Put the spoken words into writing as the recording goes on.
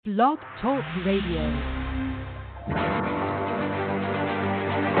Blog Talk Radio.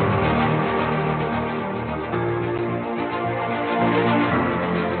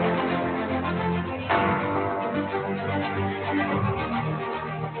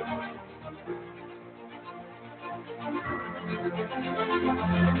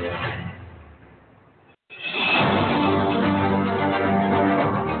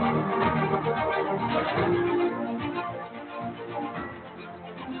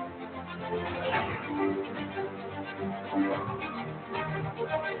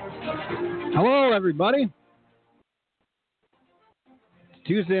 Hello, everybody. It's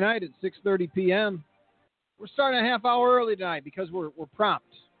Tuesday night at 6:30 p.m. We're starting a half hour early tonight because we're prompt.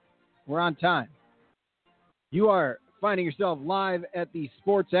 We're on time. You are finding yourself live at the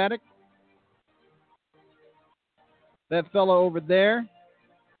Sports Attic. That fellow over there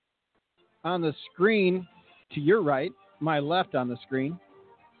on the screen to your right, my left on the screen,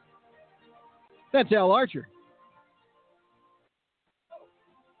 that's Al Archer.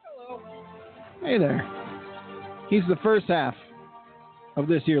 Hey there. He's the first half of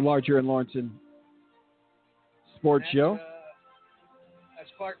this here Larcher and Lawrenson sports show. That's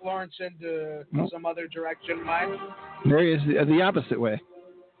Clark Lawrence into some other direction, Mike. There he is, the opposite way.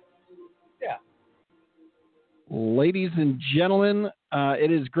 Yeah. Ladies and gentlemen,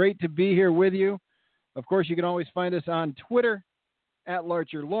 it is great to be here with you. Of course, you can always find us on Twitter at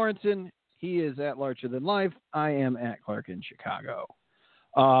Larcher Lawrenson. He is at Larcher Than Life. I am at Clark in Chicago.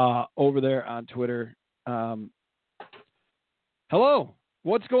 Over there on Twitter. Hello,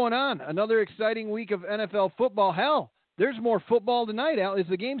 what's going on? Another exciting week of NFL football. Hell, there's more football tonight, Al. Is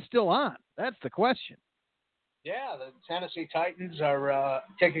the game still on? That's the question. Yeah, the Tennessee Titans are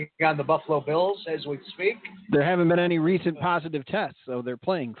taking on the Buffalo Bills as we speak. There haven't been any recent positive tests, so they're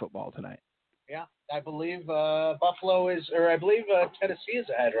playing football tonight. Yeah, I believe Tennessee is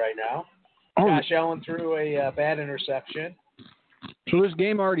ahead right now. Oh. Josh Allen threw a bad interception. So this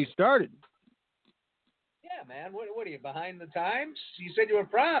game already started. Yeah, man. What are you, behind the times? You said you were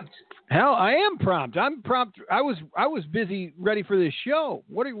prompt. Hell, I am prompt. I'm prompt. I was busy ready for this show.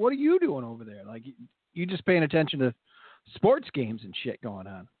 What are you doing over there? Like you just paying attention to sports games and shit going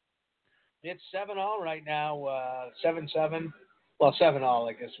on. It's 7-all right now. 7-7. Well, 7-all,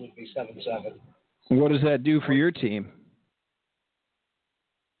 I guess, would be 7-7. What does that do for your team?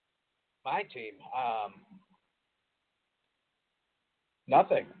 My team.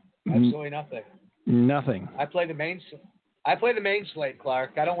 Nothing. Absolutely nothing. Nothing. I play the main slate,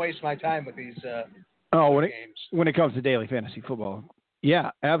 Clark. I don't waste my time with these games. When it comes to daily fantasy football,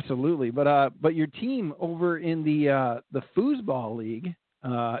 yeah, absolutely. But your team over in the foosball league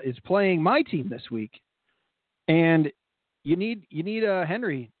is playing my team this week, and you need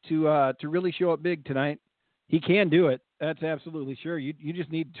Henry to really show up big tonight. He can do it. That's absolutely sure. You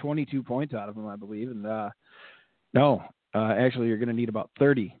just need 22 points out of him, I believe, and actually, you're going to need about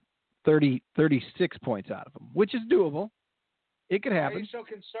 36 points out of them, which is doable. It could happen.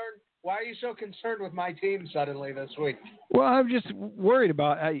 Why are you so concerned with my team suddenly this week? Well, I'm just worried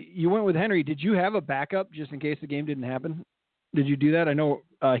about you went with Henry. Did you have a backup just in case the game didn't happen? Did you do that? I know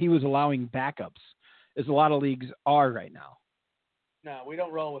he was allowing backups, as a lot of leagues are right now. No, we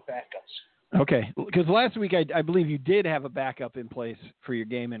don't roll with backups. Okay, because last week I believe you did have a backup in place for your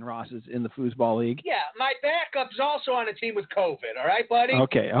game in Ross's in the foosball league. Yeah, my backup's also on a team with COVID. All right, buddy.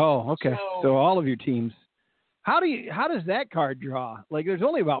 Okay. Oh, okay. So all of your teams. How does that card draw? Like, there's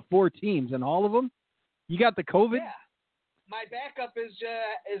only about 4 teams, and all of them, you got the COVID. Yeah, my backup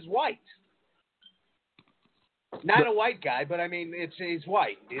is white. Not a white guy, but I mean, he's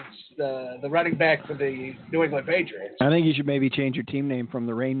white. It's the running back for the New England Patriots. I think you should maybe change your team name from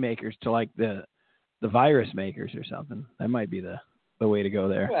the Rainmakers to like the Virus Makers or something. That might be the way to go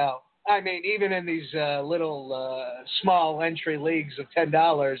there. Well, I mean, even in these little small entry leagues of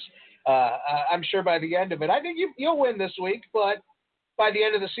 $10, I'm sure by the end of it, I think you'll win this week, but by the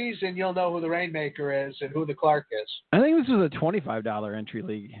end of the season, you'll know who the Rainmaker is and who the Clark is. I think this is a $25 entry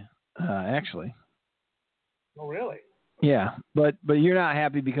league, actually. Oh, really? Yeah, but you're not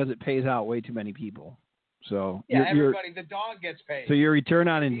happy because it pays out way too many people. So yeah, everybody, the dog gets paid. So your return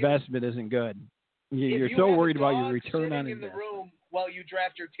on investment isn't good. You're so worried about your return on investment. In the room while you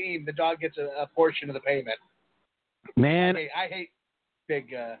draft your team, the dog gets a portion of the payment. Man, I hate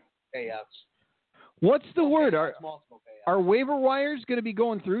big payouts. What's the word? Multiple payouts. Are waiver wires going to be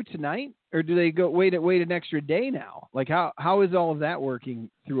going through tonight, or do they wait an extra day now? Like how is all of that working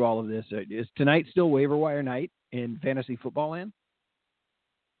through all of this? Is tonight still waiver wire night in fantasy football land?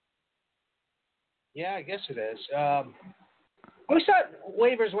 Yeah, I guess it is. We thought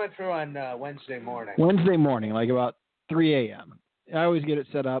waivers went through on Wednesday morning. Wednesday morning, like about 3 a.m. I always get it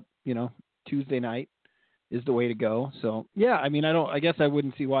set up, Tuesday night is the way to go. So, yeah, I mean, I guess I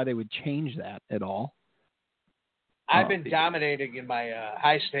wouldn't see why they would change that at all. I've been dominating in my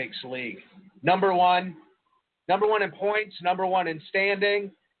high-stakes league. Number one in points, number one in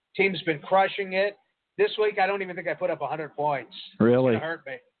standing. Team's been crushing it. This week, I don't even think I put up 100 points. Really? It's going to hurt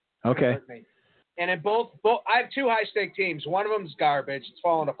me. Okay. Hurt me. And in both, I have two high-stake teams. One of them's garbage. It's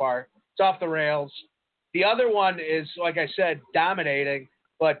falling apart. It's off the rails. The other one is, like I said, dominating,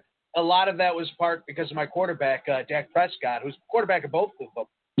 but a lot of that was part because of my quarterback, Dak Prescott, who's quarterback of both of them.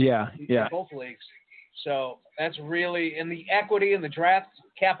 Yeah. Both leagues. So that's really, in the equity and the draft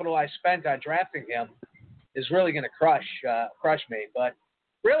capital I spent on drafting him is really going to crush me. But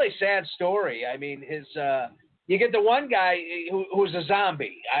really sad story. I mean, you get the one guy who's a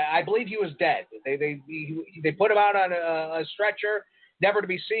zombie. I believe he was dead. They put him out on a stretcher, never to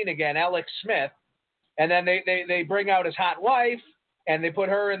be seen again, Alex Smith. And then they bring out his hot wife, and they put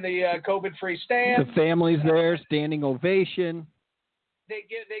her in the COVID-free stand. The family's there, standing ovation. They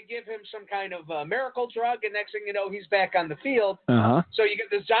give him some kind of miracle drug, and next thing you know, he's back on the field. Uh-huh. So you get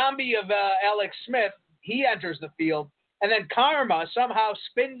the zombie of Alex Smith. He enters the field, and then karma somehow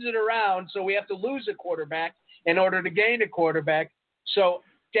spins it around, so we have to lose a quarterback in order to gain a quarterback. So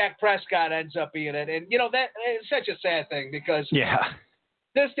Dak Prescott ends up being it. And, that is such a sad thing because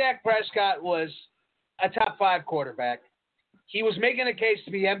this Dak Prescott was a top 5 quarterback. He was making a case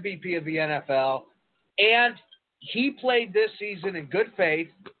to be MVP of the NFL, and he played this season in good faith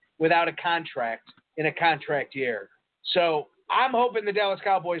without a contract in a contract year. So I'm hoping the Dallas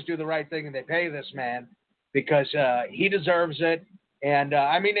Cowboys do the right thing and they pay this man because he deserves it. And,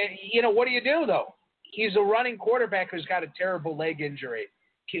 what do you do, though? He's a running quarterback who's got a terrible leg injury.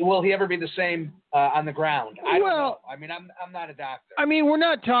 Will he ever be the same on the ground? I don't know. I mean, I'm not a doctor. I mean, we're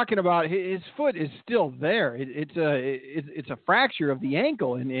not talking about his foot is still there. It's a fracture of the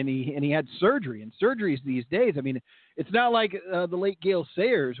ankle, and he had surgery. And surgeries these days, I mean, it's not like the late Gale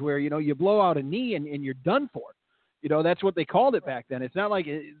Sayers where you blow out a knee and you're done for. That's what they called it back then. It's not like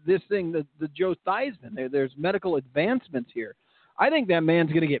this thing, the Joe Theismann. There's medical advancements here. I think that man's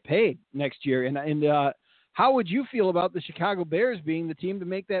going to get paid next year, and how would you feel about the Chicago Bears being the team to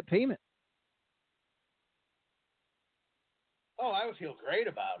make that payment? Oh, I would feel great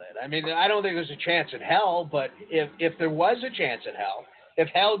about it. I mean, I don't think there's a chance in hell, but if there was a chance in hell, if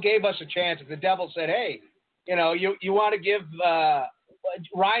hell gave us a chance, if the devil said, hey, you want to give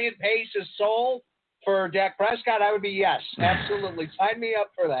Ryan Pace his soul for Dak Prescott, I would be yes, absolutely. Sign me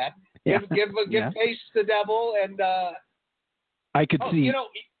up for that. Yeah. Give Pace the devil, and I could see. You know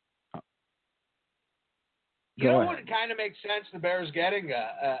what kind of makes sense the Bears getting,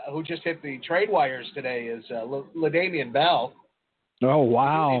 who just hit the trade wires today, is LaDainian Bell. Oh,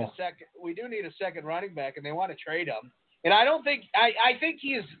 wow. We do need a second running back, and they want to trade him. And I don't think – I think he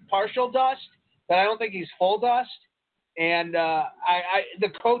is partial dust, but I don't think he's full dust. And the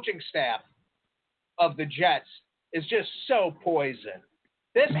coaching staff of the Jets is just so poison.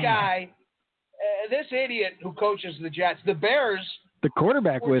 This guy, this idiot who coaches the Jets, the Bears – the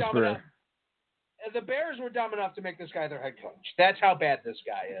quarterback whisperer. The Bears were dumb enough to make this guy their head coach. That's how bad this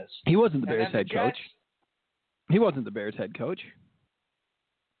guy is. He wasn't the Bears head coach. He wasn't the Bears head coach.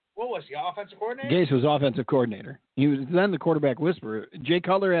 What was he, offensive coordinator? Gase was offensive coordinator. He was then the quarterback whisperer. Jay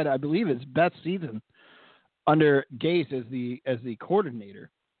Cutler had, I believe, his best season under Gase as the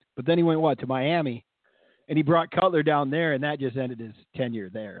coordinator. But then he went, to Miami, and he brought Cutler down there, and that just ended his tenure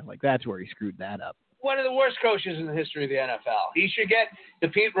there. Like, that's where he screwed that up. One of the worst coaches in the history of the NFL. He should get the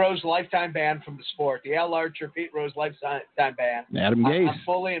Pete Rose lifetime ban from the sport. The Al Archer Pete Rose lifetime ban. Adam Gase. I'm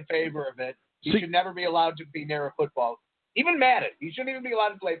fully in favor of it. He should never be allowed to be near a football. Even Madden. He shouldn't even be allowed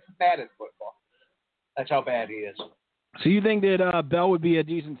to play Madden football. That's how bad he is. So you think that Bell would be a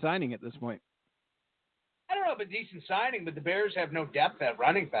decent signing at this point? I don't know if a decent signing, but the Bears have no depth at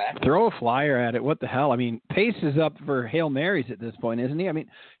running back. Throw a flyer at it. What the hell? I mean, Pace is up for Hail Marys at this point, isn't he? I mean,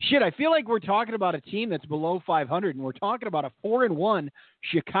 shit, I feel like we're talking about a team that's below 500, and we're talking about a 4-1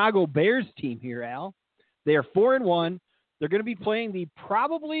 Chicago Bears team here, Al. They are 4-1. They're going to be playing the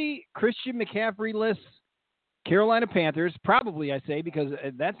probably Christian McCaffrey-less Carolina Panthers. Probably, I say, because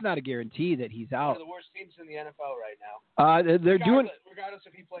that's not a guarantee that he's out. One of the worst teams in the NFL right now. Regardless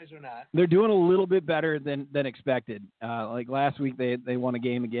if he plays or not. They're doing a little bit better than expected. Like last week, they won a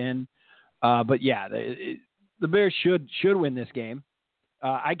game again. But yeah, the Bears should win this game.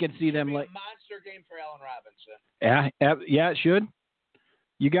 I could see them like a monster game for Allen Robinson. Yeah, it should.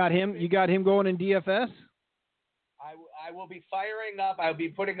 You got him going in DFS. I will be firing up. I'll be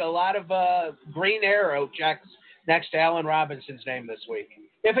putting a lot of green arrow checks next to Allen Robinson's name this week.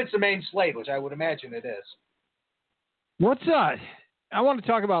 If it's the main slate, which I would imagine it is. What's I want to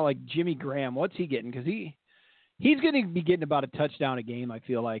talk about like Jimmy Graham. What's he getting? Because he's going to be getting about a touchdown a game. I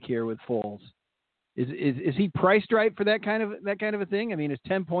feel like here with Foles. Is he priced right for that kind of a thing? I mean, is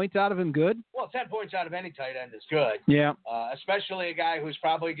 10 points out of him good? Well, 10 points out of any tight end is good. Yeah. Especially a guy who's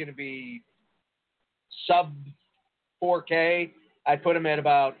probably going to be sub 4K. I'd put him at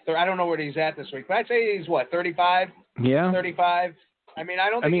about. I don't know where he's at this week, but I'd say he's what 35. Yeah. 35. I mean, I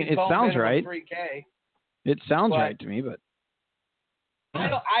don't think he's it sounds right. 3K. It sounds right to me, but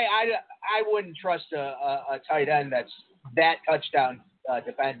I wouldn't trust a tight end that's that touchdown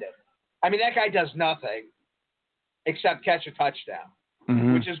dependent. I mean, that guy does nothing except catch a touchdown,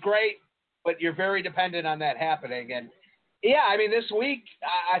 which is great, but you're very dependent on that happening. And yeah, I mean, this week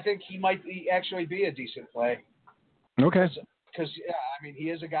I think he might actually be a decent play. Okay. Because I mean, he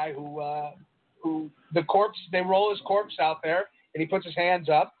is a guy who they roll his corpse out there and he puts his hands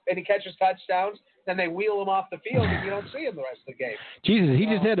up and he catches touchdowns. Then they wheel him off the field and you don't see him the rest of the game. Jesus, he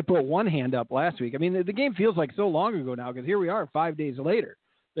just had to put one hand up last week. I mean, the game feels like so long ago now because here we are 5 days later.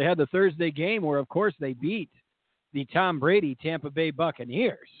 They had the Thursday game where, of course, they beat the Tom Brady Tampa Bay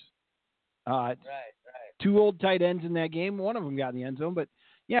Buccaneers. Right. Two old tight ends in that game. One of them got in the end zone. But,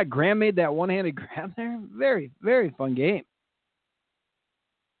 yeah, Graham made that one-handed grab there. Very, very fun game.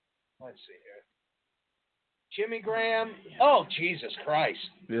 Let's see here. Jimmy Graham. Oh, Jesus Christ.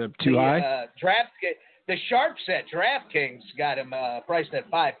 Too high? The sharps at DraftKings got him priced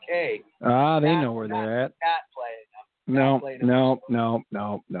at $5K. They know where they're at. Not playing. No.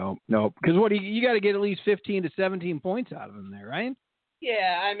 Because what you got to get at least 15 to 17 points out of him there, right?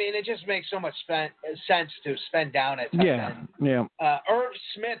 Yeah, I mean, it just makes so much sense to spend down at tight end. Yeah. Irv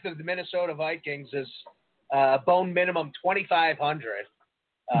Smith of the Minnesota Vikings is bone minimum 2,500.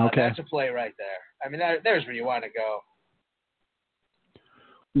 Okay. That's a play right there. I mean, there's where you want to go.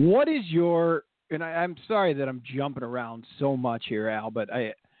 What is your – and I'm sorry that I'm jumping around so much here, Al, but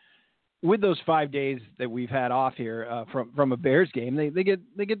with those 5 days that we've had off here from a Bears game, they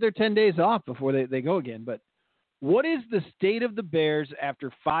get their 10 days off before they go again. But what is the state of the Bears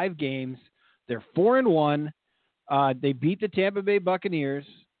after 5 games? They're 4-1. They beat the Tampa Bay Buccaneers.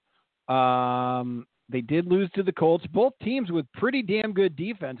 They did lose to the Colts. Both teams with pretty damn good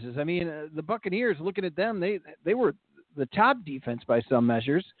defenses. I mean, the Buccaneers, looking at them, they were the top defense by some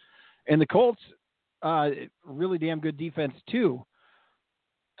measures, and the Colts, really damn good defense too.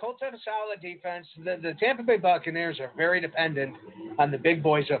 Colts have a solid defense. The Tampa Bay Buccaneers are very dependent on the big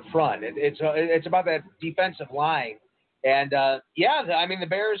boys up front. It's about that defensive line, and I mean the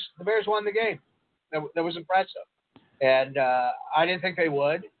Bears won the game. That was impressive, and I didn't think they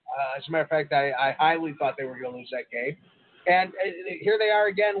would. As a matter of fact, I highly thought they were going to lose that game, and here they are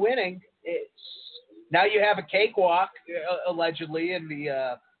again winning. Now you have a cakewalk allegedly in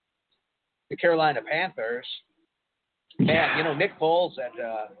the Carolina Panthers. Man, you know, Nick Foles at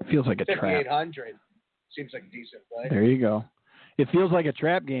feels like a 5,800 trap. Seems like a decent play. There you go. It feels like a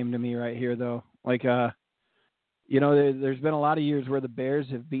trap game to me right here, though. Like, you know, there's been a lot of years where the Bears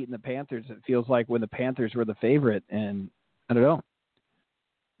have beaten the Panthers. It feels like when the Panthers were the favorite, and I don't know.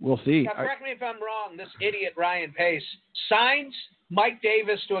 We'll see. Now, correct me if I'm wrong. This idiot Ryan Pace signs Mike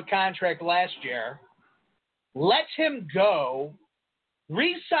Davis to a contract last year, lets him go,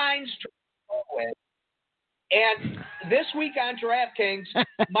 re-signs Trent, and this week on DraftKings,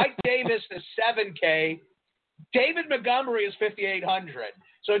 Mike Davis is $7K. David Montgomery is $5,800.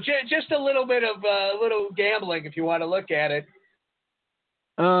 So just a little bit of little gambling if you want to look at it.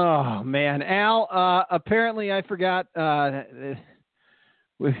 Oh, man. Al, apparently I forgot.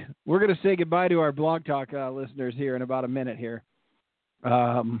 We're going to say goodbye to our Blog Talk listeners here in about a minute here.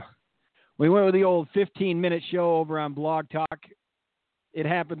 We went with the old 15-minute show over on Blog Talk. It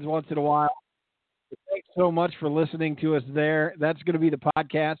happens once in a while. Thanks so much for listening to us there. That's going to be the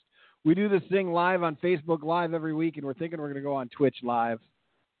podcast. We do this thing live on Facebook Live every week, and we're thinking we're going to go on Twitch Live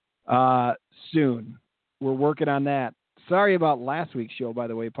soon. We're working on that. Sorry about last weweek's show, by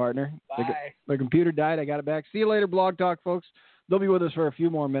the way, partner. Bye. The computer died. I got it back. See you later, Blog Talk, folks. They'll be with us for a few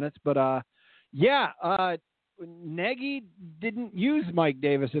more minutes. But, Nagy didn't use Mike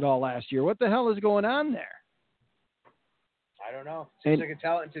Davis at all last year. What the hell is going on there? I don't know. Seems like a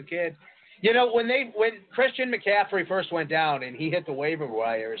talented kid. You know, when Christian McCaffrey first went down and he hit the waiver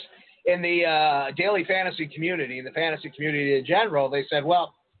wires in the daily fantasy community, in the fantasy community in general, they said,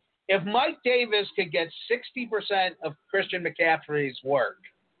 well, if Mike Davis could get 60% of Christian McCaffrey's work,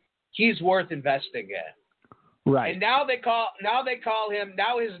 he's worth investing in. Right. And now they call him.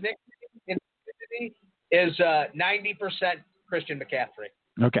 Now his nickname in the community is 90% Christian McCaffrey.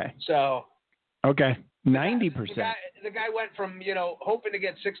 Okay. So. Okay. 90%. The guy went from, hoping to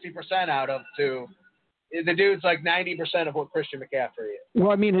get 60% out of to, the dude's like 90% of what Christian McCaffrey is.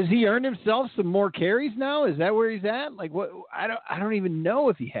 Well, I mean, has he earned himself some more carries now? Is that where he's at? Like, what? I don't even know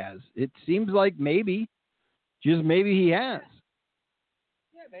if he has. It seems like maybe, just maybe he has.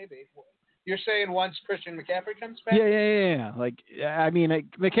 Yeah, maybe. You're saying once Christian McCaffrey comes back? Yeah. Like, I mean,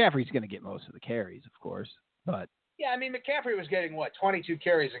 McCaffrey's going to get most of the carries, of course, but. Yeah, I mean, McCaffrey was getting, 22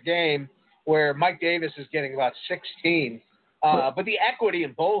 carries a game, where Mike Davis is getting about 16. But the equity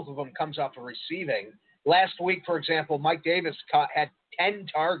in both of them comes off of receiving. Last week, for example, Mike Davis had 10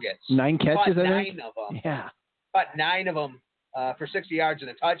 targets. 9 catches, I think? 9 of them. Yeah. Caught 9 of them for 60 yards and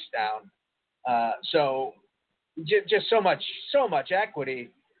a touchdown. So just so much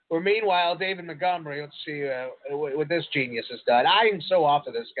equity. Where meanwhile, David Montgomery, let's see what this genius has done. I'm so off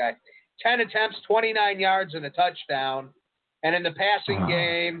of this guy. 10 attempts, 29 yards and a touchdown. And in the passing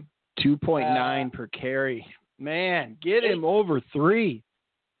game, 2.9 per carry. Man, get him over 3.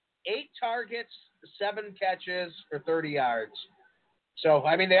 8 targets, 7 catches for 30 yards. So,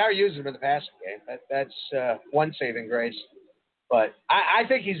 I mean, they are using him in the passing game. That's one saving grace. But I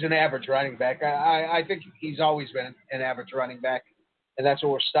think he's an average running back. I think he's always been an average running back, and that's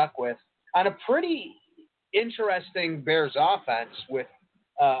what we're stuck with. On a pretty interesting Bears offense with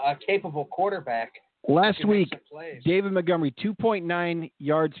a capable quarterback. Last week, David Montgomery, 2.9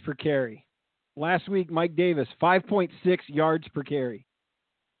 yards per carry. Last week, Mike Davis, 5.6 yards per carry.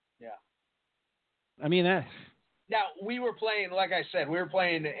 Yeah. I mean, that. Now, we were playing, like I said,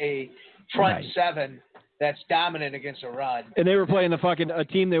 a front seven that's dominant against a run. And they were playing a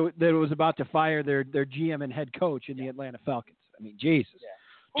team that was about to fire their GM and head coach in the Atlanta Falcons. I mean, Jesus. Yeah.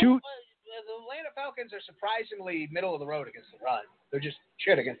 The Atlanta Falcons are surprisingly middle of the road against the run. They're just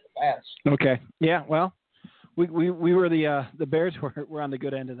shit against the pass. Okay. Yeah, well, we were the Bears were on the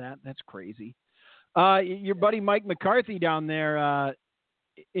good end of that. That's crazy. Your buddy Mike McCarthy down there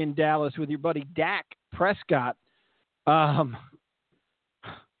in Dallas with your buddy Dak Prescott. I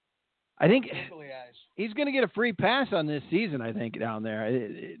think he's going to get a free pass on this season, I think, down there.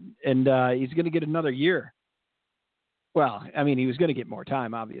 And he's going to get another year. Well, I mean, he was going to get more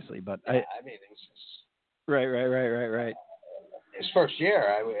time, obviously. But it's just... Right. His first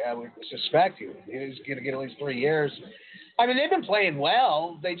year, I would suspect he was going to get at least 3 years. I mean, they've been playing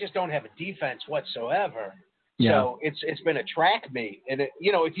well. They just don't have a defense whatsoever. Yeah. So it's been a track meet. And,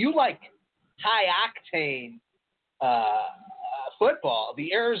 if you like high-octane football,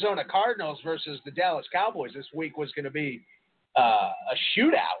 the Arizona Cardinals versus the Dallas Cowboys this week was going to be a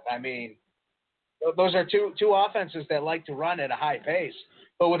shootout. I mean, those are two offenses that like to run at a high pace.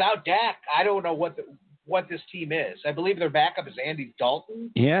 But without Dak, I don't know what this team is. I believe their backup is Andy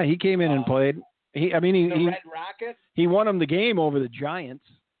Dalton. Yeah, he came in and played. The Red Rocket. He won them the game over the Giants,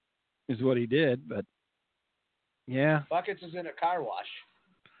 is what he did. But yeah, Buckets is in a car wash.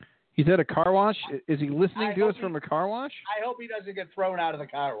 He's at a car wash. Is he listening to us from a car wash? I hope he doesn't get thrown out of the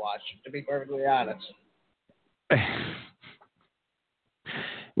car wash. To be perfectly honest.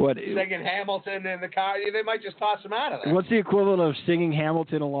 What? Singing Hamilton in the car, they might just toss him out of there. What's the equivalent of singing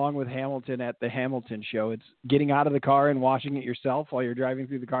Hamilton along with Hamilton at the Hamilton show? It's getting out of the car and washing it yourself while you're driving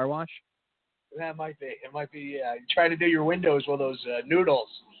through the car wash? That might be. It might be trying to do your windows while those noodles,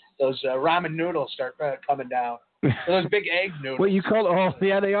 those ramen noodles start coming down. Those big egg noodles. What you call? Oh,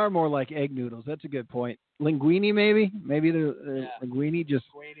 yeah, they are more like egg noodles. That's a good point. Linguine, maybe? Maybe the linguine just...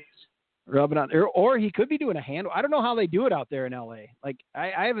 Linguinis. Rubbing on, or he could be doing a handle. I don't know how they do it out there in L.A. Like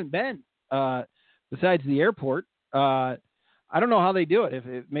I haven't been besides the airport. I don't know how they do it.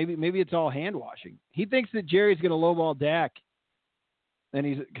 If maybe it's all hand washing. He thinks that Jerry's going to lowball Dak,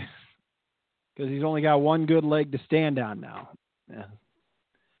 and because he's only got one good leg to stand on now. Yeah.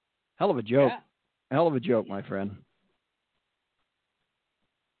 Hell of a joke. Yeah. Hell of a joke, my friend.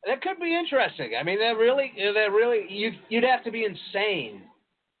 That could be interesting. I mean, that really, you'd have to be insane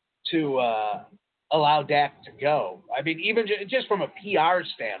to allow Dak to go. I mean, even just from a PR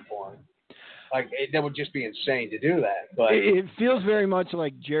standpoint, that would just be insane to do that. But it feels very much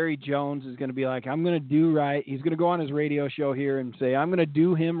like Jerry Jones is going to be like, I'm going to do right. He's going to go on his radio show here and say, I'm going to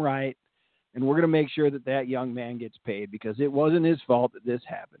do him right, and we're going to make sure that young man gets paid because it wasn't his fault that this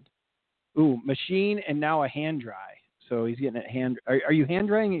happened. Ooh, machine and now a hand dry. So he's getting it hand. Are you hand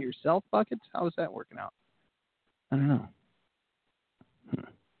drying it yourself, Buckets? How is that working out? I don't know.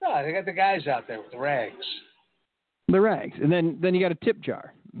 No, they got the guys out there with the rags. The rags, and then you got a tip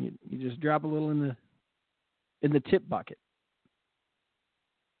jar. You just drop a little in the tip bucket.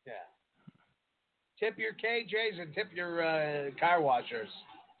 Yeah. Tip your KJs and tip your car washers.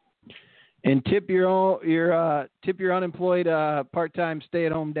 And tip your unemployed part-time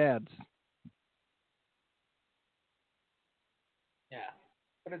stay-at-home dads. Yeah.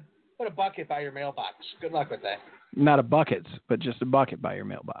 Put a bucket by your mailbox. Good luck with that. Not a bucket, but just a bucket by your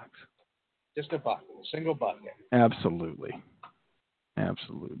mailbox. Just a bucket, a single bucket. Absolutely.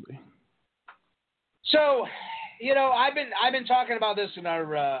 So, I've been talking about this in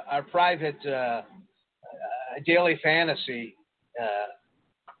our private daily fantasy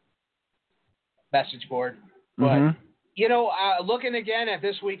message board, but looking again at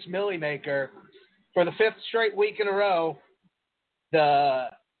this week's Millie Maker for the 5th straight week in a row,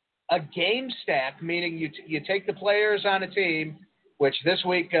 a game stack, meaning you take the players on a team, which this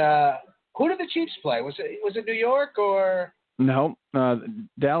week, who did the Chiefs play? Was it New York or? No,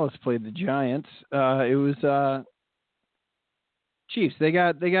 Dallas played the Giants. It was Chiefs. They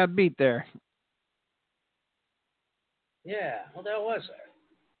got beat there. Yeah, well, that was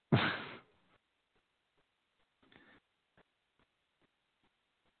it.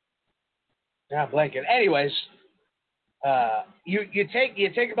 Yeah, blanket. Anyways, you take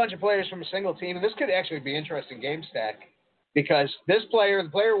a bunch of players from a single team, and this could actually be an interesting game stack because the player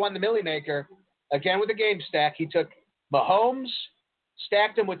who won the Millie Maker, again with the game stack, he took Mahomes,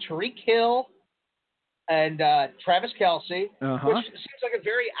 stacked him with Tyreek Hill and Travis Kelce, which seems like a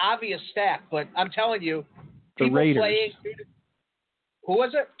very obvious stack, but I'm telling you, people Raiders. playing. Who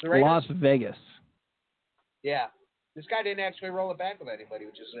was it? The Raiders? Las Vegas. Yeah. This guy didn't actually roll it back with anybody,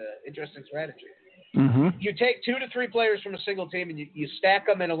 which is an interesting strategy. Mm-hmm. You take 2 to 3 players from a single team and you stack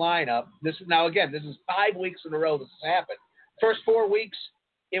them in a lineup. This is 5 weeks in a row this has happened. First 4 weeks,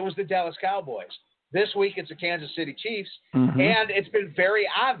 it was the Dallas Cowboys. This week, it's the Kansas City Chiefs, and it's been very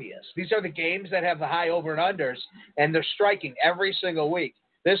obvious. These are the games that have the high over and unders, and they're striking every single week.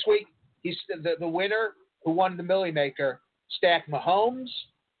 This week, he's the winner who won the Millie Maker stacked Mahomes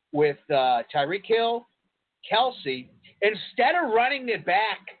with Tyreek Hill, Kelce. Instead of running it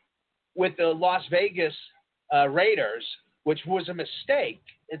back with the Las Vegas Raiders, which was a mistake,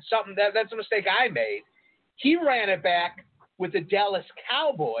 that's a mistake I made. He ran it back with the Dallas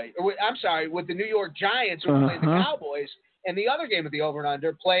Cowboys, with the New York Giants who played the Cowboys, and the other game of the over and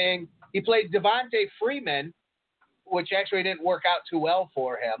under he played Devontae Freeman, which actually didn't work out too well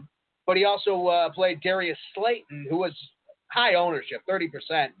for him, but he also played Darius Slayton, who was high ownership,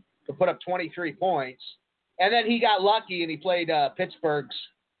 30%, to put up 23 points, and then he got lucky and he played Pittsburgh's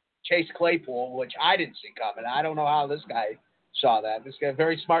Chase Claypool, which I didn't see coming. I don't know how this guy saw that. This guy, a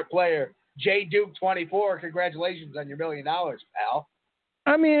very smart player. J. Duke 24, congratulations on your $1 million, pal.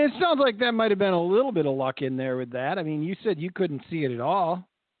 I mean, it sounds like that might have been a little bit of luck in there with that. I mean, you said you couldn't see it at all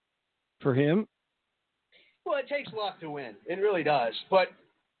for him. Well, it takes luck to win. It really does. But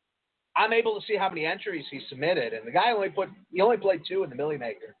I'm able to see how many entries he submitted, and the guy only played 2 in the Millie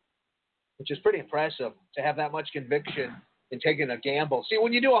Maker, which is pretty impressive to have that much conviction in taking a gamble. See,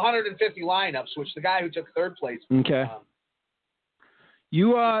 when you do 150 lineups, which the guy who took third place,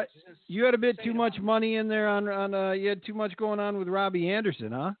 you had a bit too much money in there on you had too much going on with Robbie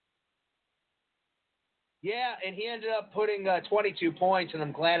Anderson, huh? Yeah, and he ended up putting 22 points, and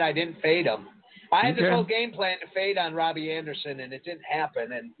I'm glad I didn't fade him. I had this whole game plan to fade on Robbie Anderson, and it didn't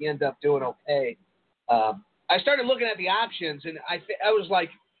happen, and he ended up doing okay. I started looking at the options, and I was like,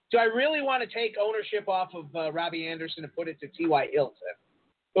 do I really want to take ownership off of Robbie Anderson and put it to T.Y. Hilton?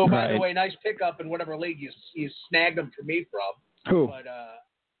 Oh, by the way, nice pickup in whatever league you snagged him for me from. Who? But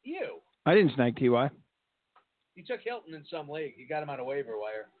you. I didn't snag T.Y. You took Hilton in some league. You got him on a waiver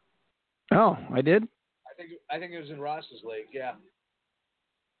wire. Oh, I did? I think it was in Ross's league, yeah.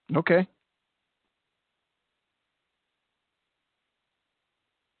 Okay.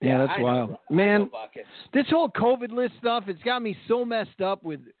 Yeah, that's wild. Man, this whole COVID list stuff, it's got me so messed up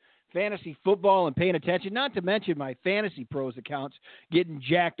with fantasy football and paying attention, not to mention my Fantasy Pros accounts getting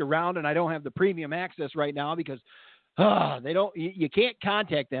jacked around, and I don't have the premium access right now because you can't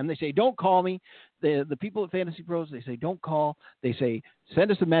contact them. They say, don't call me. The people at Fantasy Pros, they say, don't call. They say,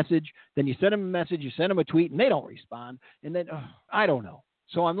 send us a message. Then you send them a message, you send them a tweet, and they don't respond. And then, I don't know.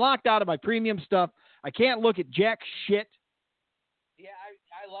 So I'm locked out of my premium stuff. I can't look at jack shit. Yeah,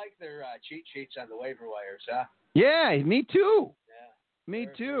 I like their cheat sheets on the waiver wires, huh? Yeah, me too. Yeah, me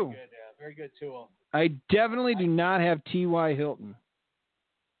too. Very good, very good tool. I definitely do not have T.Y. Hilton.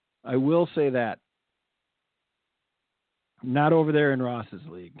 I will say that. Not over there in Ross's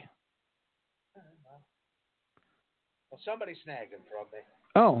league. Well, somebody snagged him from me.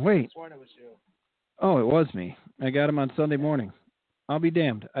 Oh, wait. I sworn it was you. Oh, it was me. I got him on Sunday morning. I'll be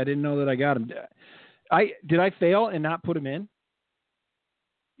damned. I didn't know that I got him. Did I fail and not put him in?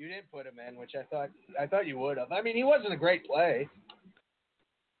 You didn't put him in, which I thought you would have. I mean, he wasn't a great play.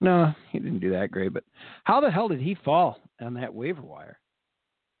 No, he didn't do that great. But how the hell did he fall on that waiver wire?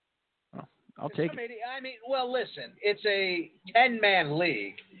 Well, I'll take it. I mean, well, listen, it's a 10-man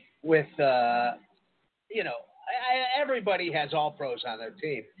league, with everybody has all pros on their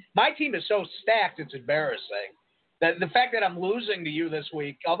team. My team is so stacked, it's embarrassing. The fact that I'm losing to you this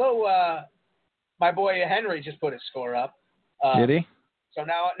week, although my boy Henry just put his score up. Did he? So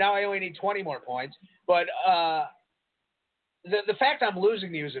now I only need 20 more points. But the fact I'm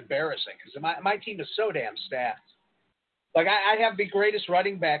losing to you is embarrassing because my team is so damn stacked. Like, I have the greatest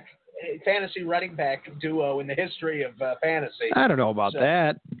fantasy running back duo in the history of fantasy. I don't know about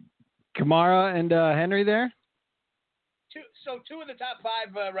that. Kamara and Henry there? Two of the top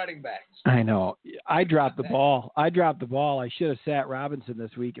 5 running backs. I know. I dropped the ball. I should have sat Robinson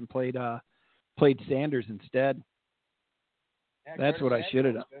this week and played Sanders instead. Yeah, That's Curtis what I should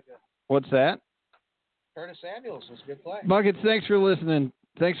have Samuels done. What's that? Curtis Samuels was a good play. Buckets, thanks for listening.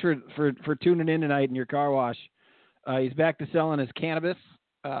 Thanks for tuning in tonight in your car wash. He's back to selling his cannabis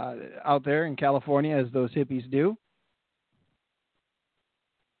out there in California, as those hippies do.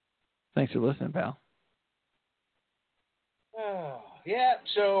 Thanks for listening, pal. Yeah,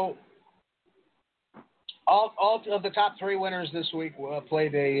 so all of the top 3 winners this week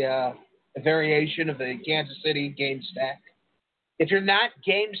played a variation of the Kansas City game stack. If you're not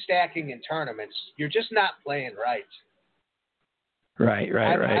game stacking in tournaments, you're just not playing right. Right.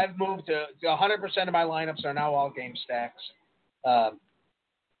 I've moved to 100% of my lineups are now all game stacks. I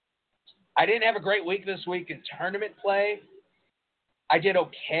didn't have a great week this week in tournament play. I did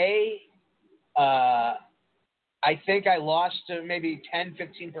okay. I think I lost to maybe 10,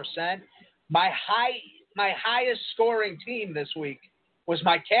 15%. My highest scoring team this week was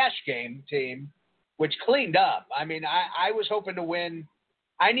my cash game team, which cleaned up. I mean, I was hoping to win.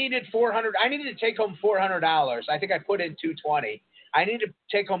 I needed $400. I needed to take home $400. I think I put in $220. I needed to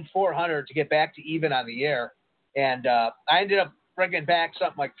take home $400 to get back to even on the year, and I ended up bringing back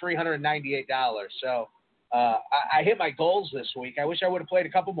something like $398. So I hit my goals this week. I wish I would have played a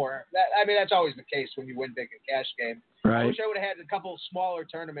couple more. That's always the case when you win big in cash game. Right. I wish I would have had a couple smaller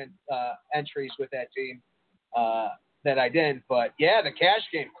tournament entries with that team that I didn't. But, yeah, the cash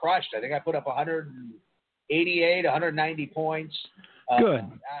game crushed. I think I put up 188, 190 points. Good.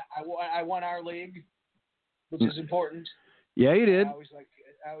 I won our league, which is important. Yeah, you did. I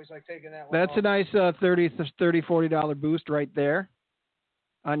always like taking that one. That's off. a nice $30-$40 boost right there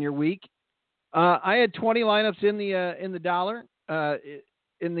on your week. I had 20 lineups in the dollar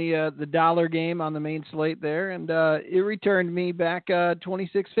in the dollar game on the main slate there, and it returned me back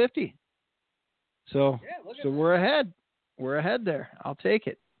 $26.50. So we're ahead. We're ahead there. I'll take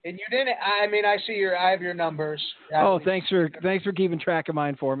it. And you didn't. I have your numbers. Thanks for keeping track of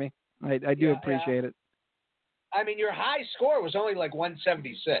mine for me. I do appreciate it. I mean, your high score was only like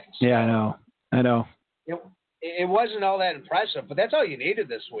 176. Yeah, I know. It wasn't all that impressive, but that's all you needed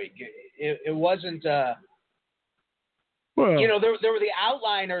this week. It wasn't. Well, there were the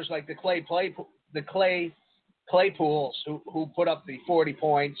outliners like the Clay Claypools who put up the 40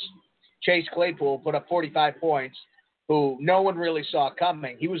 points. Chase Claypool put up 45 points, who no one really saw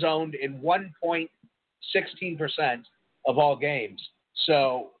coming. He was owned in 1.16% of all games.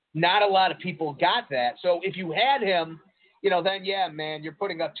 So not a lot of people got that. So if you had him, then yeah, man, you're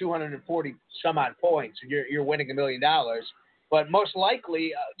putting up 240 some odd points and you're winning $1 million. But most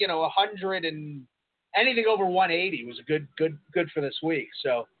likely, 100 and anything over 180 was a good for this week.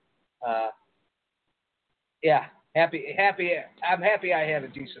 So, yeah, happy. I'm happy I had a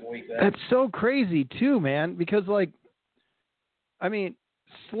decent week there. That's so crazy too, man. Because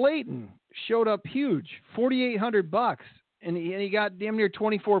Slayton showed up huge, $4,800, and he got damn near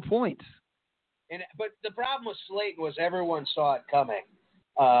 24 points. But the problem with Slayton was everyone saw it coming.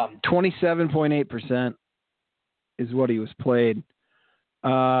 27.8% is what he was played.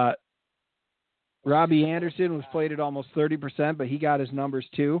 Robbie Anderson was played at almost 30%, but he got his numbers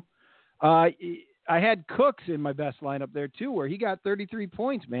too. I had Cooks in my best lineup there too, where he got 33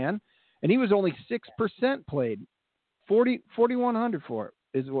 points, man, and he was only 6% played. 4,100 for it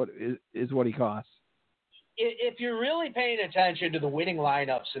is what he costs. If you're really paying attention to the winning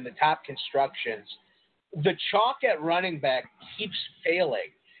lineups and the top constructions, the chalk at running back keeps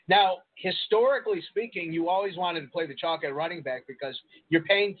failing. Now, historically speaking, you always wanted to play the chalk at running back because you're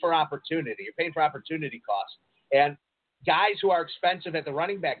paying for opportunity. You're paying for opportunity cost. And guys who are expensive at the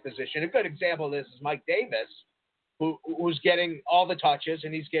running back position, a good example of this is Mike Davis, who's getting all the touches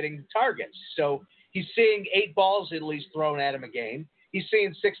and he's getting targets. So he's seeing 8 balls at least thrown at him a game. He's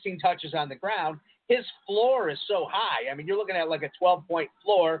seeing 16 touches on the ground. His floor is so high. I mean, you're looking at like a 12-point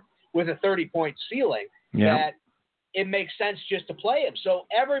floor with a 30-point ceiling that it makes sense just to play him. So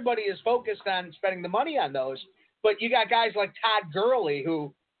everybody is focused on spending the money on those. But you got guys like Todd Gurley,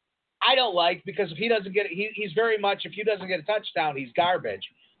 who I don't like because if he doesn't get it, he's very much, if he doesn't get a touchdown, he's garbage.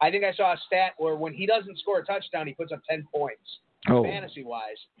 I think I saw a stat where when he doesn't score a touchdown, he puts up 10 points,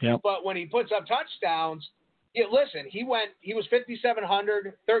 fantasy-wise. Yep. But when he puts up touchdowns, listen, he was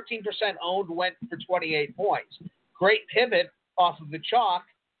 5,700, 13% owned, went for 28 points. Great pivot off of the chalk,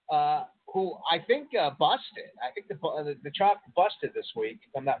 who I think busted. I think the chalk busted this week,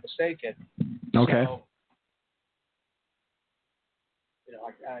 if I'm not mistaken. Okay. So,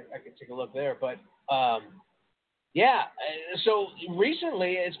 I could take a look there, but yeah. So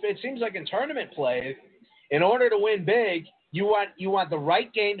recently, it seems like in tournament play, in order to win big, you want the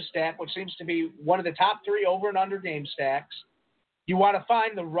right game stack, which seems to be one of the top 3 over and under game stacks. You want to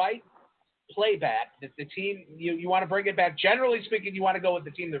find the right playback that the team you want to bring it back. Generally speaking, you want to go with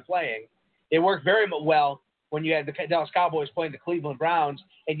the team they're playing. It worked very well when you had the Dallas Cowboys playing the Cleveland Browns,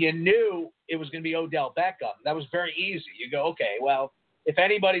 and you knew it was going to be Odell Beckham. That was very easy. You go, okay, well, if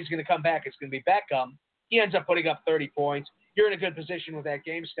anybody's going to come back, it's going to be Beckham. He ends up putting up 30 points. You're in a good position with that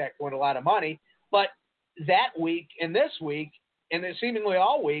game stack to win a lot of money. But that week and this week, and seemingly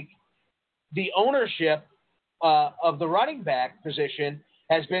all week, the ownership of the running back position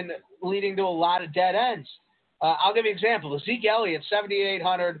has been leading to a lot of dead ends. I'll give you an example. Zeke Elliott,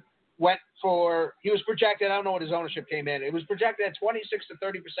 7,800, he was projected, I don't know what his ownership came in. It was projected at 26 to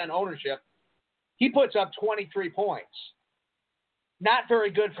 30% ownership. He puts up 23 points. Not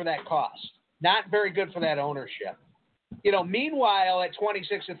very good for that cost. Not very good for that ownership. Meanwhile, at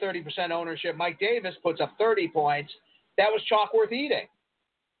 26 to 30% ownership, Mike Davis puts up 30 points. That was chalk worth eating.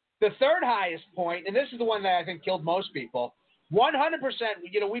 The third highest point, and this is the one that I think killed most people,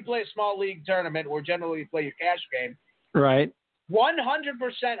 100%, we play a small league tournament where generally we play your cash game. Right. 100%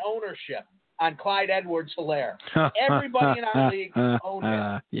 ownership on Clyde Edwards-Helaire. Everybody in our league owned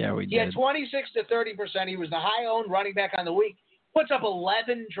him. Yeah, we did. He had 26 to 30%. He was the high-owned running back on the week. Puts up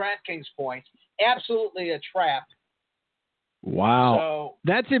 11 DraftKings points. Absolutely a trap. Wow. So,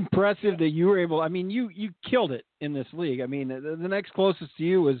 that's impressive that you were able – I mean, you killed it in this league. I mean, the next closest to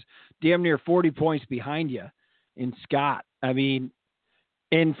you was damn near 40 points behind you in Scott. I mean,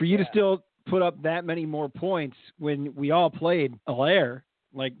 and for you to still put up that many more points when we all played Helaire,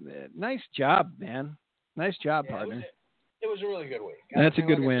 like, nice job, man. Nice job, partner. It was a really good week. That's a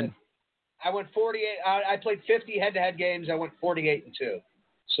good win. I went 48. I played 50 head-to-head games. I went 48-2.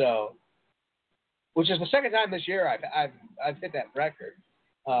 So, which is the second time this year I've hit that record.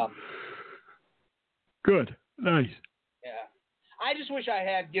 Good. Nice. Yeah. I just wish I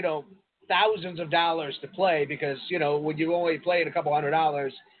had, thousands of dollars to play because, when you only play at a couple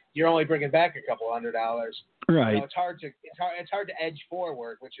 $100, you're only bringing back a couple $100. Right. It's hard to edge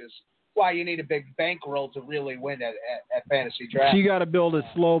forward, which is why you need a big bankroll to really win at fantasy draft. So you got to build a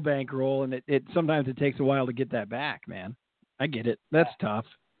slow bankroll, and it sometimes it takes a while to get that back, man. I get it. That's tough.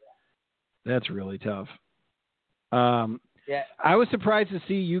 That's really tough. Yeah. I was surprised to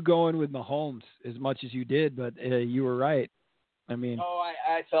see you going with Mahomes as much as you did, but you were right. I mean,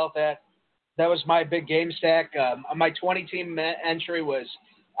 I felt that. That was my big game stack. My 20-team entry was,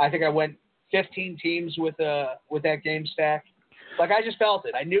 I think I went 15 teams with that game stack. Like, I just felt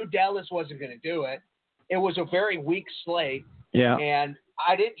it. I knew Dallas wasn't going to do it. It was a very weak slate. Yeah. And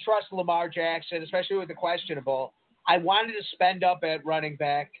I didn't trust Lamar Jackson, especially with the questionable. I wanted to spend up at running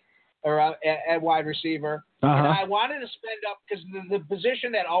back or at wide receiver. Uh-huh. And I wanted to spend up because the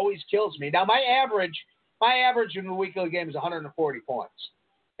position that always kills me. Now, my average in the weekly game is 140 points.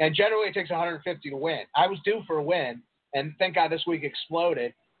 And generally it takes 150 to win. I was due for a win, and thank God this week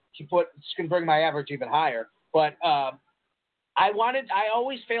exploded. It's going to bring my average even higher. But I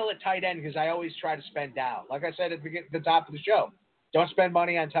always fail at tight end because I always try to spend down. Like I said at the top of the show, don't spend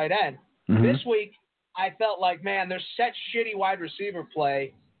money on tight end. Mm-hmm. This week, I felt like, man, there's such shitty wide receiver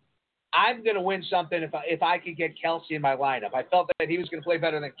play. I'm going to win something if I could get Kelsey in my lineup. I felt that he was going to play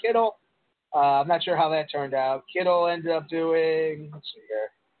better than Kittle. I'm not sure how that turned out. Kittle ended up doing, let's see here.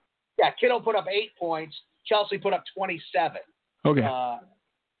 Yeah, Kittle put up 8 points. Chelsea put up 27. Okay.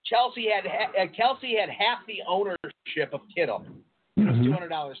 Kelsey had half the ownership of Kittle. It was $200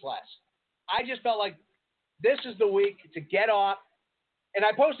 less. I just felt like this is the week to get off. And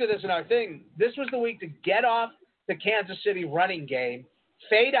I posted this in our thing. This was the week to get off the Kansas City running game,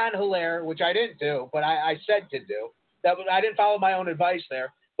 fade on Helaire, which I didn't do, but I said to do. I didn't follow my own advice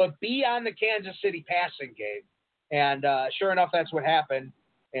there, but be on the Kansas City passing game. And sure enough, that's what happened.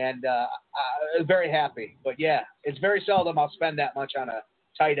 And I was very happy. But, yeah, it's very seldom I'll spend that much on a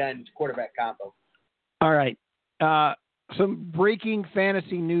tight end quarterback combo. All right. Some breaking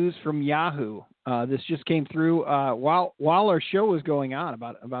fantasy news from Yahoo. This just came through while our show was going on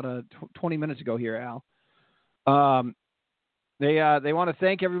about 20 minutes ago here, Al. They want to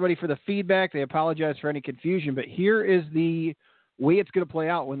thank everybody for the feedback. They apologize for any confusion, but here is the way it's going to play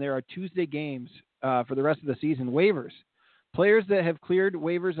out when there are Tuesday games for the rest of the season. Waivers. Players that have cleared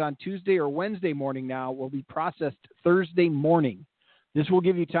waivers on Tuesday or Wednesday morning now will be processed Thursday morning. This will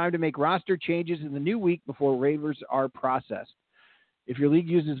give you time to make roster changes in the new week before waivers are processed. If your league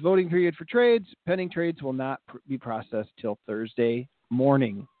uses voting period for trades, pending trades will not be processed till Thursday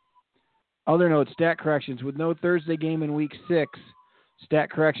morning. Other notes, stat corrections. With no Thursday game in Week 6,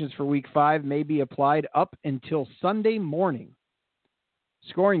 stat corrections for Week 5 may be applied up until Sunday morning.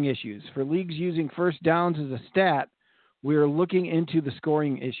 Scoring issues. For leagues using first downs as a stat, we are looking into the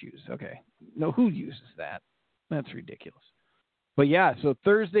scoring issues. Okay. No, who uses that? That's ridiculous. But yeah, so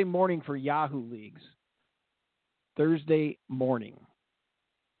Thursday morning for Yahoo leagues. Thursday morning.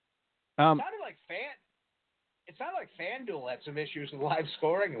 It sounded like FanDuel had some issues with live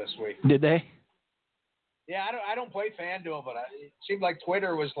scoring this week. Did they? Yeah, I don't play FanDuel, but it seemed like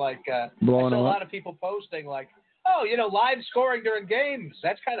Twitter was like blowing I saw up. a lot of people posting like, oh, live scoring during games.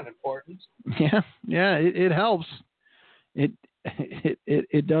 That's kind of important. Yeah, it helps.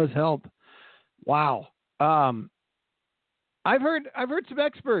 It does help. Wow. I've heard some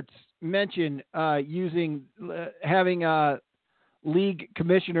experts mention having league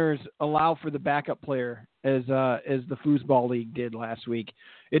commissioners allow for the backup player as the foosball league did last week.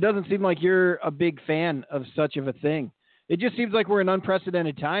 It doesn't seem like you're a big fan of such of a thing. It just seems like we're in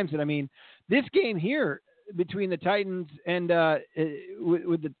unprecedented times. And I mean, this game here between the Titans and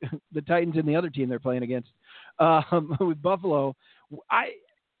with the Titans and the other team they're playing against with Buffalo,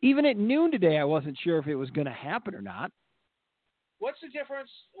 even at noon today, I wasn't sure if it was going to happen or not. What's the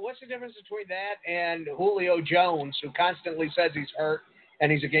difference between that and Julio Jones, who constantly says he's hurt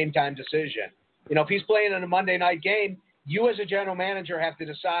and he's a game time decision? If he's playing in a Monday night game, you as a general manager have to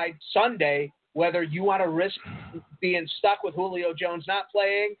decide Sunday whether you want to risk being stuck with Julio Jones not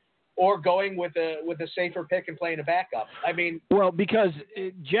playing or going with a safer pick and playing a backup. I mean, well, because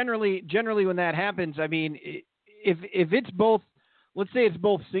generally when that happens, I mean, if it's both, let's say it's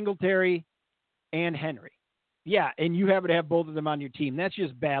both Singletary and Henry. Yeah, and you happen to have both of them on your team. That's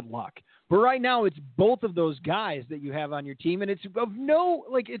just bad luck. But right now, it's both of those guys that you have on your team, and it's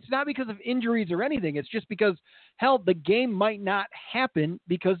it's not because of injuries or anything. It's just because, hell, the game might not happen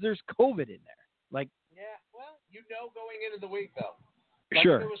because there's COVID in there. Going into the week though.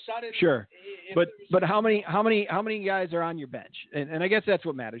 Sure. But how many guys are on your bench? And I guess that's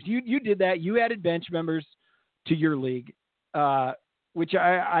what matters. You did that. You added bench members to your league, which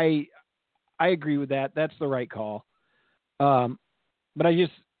I agree with that. That's the right call. But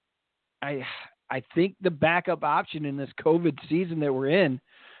I think the backup option in this COVID season that we're in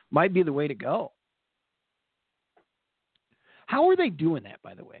might be the way to go. How are they doing that,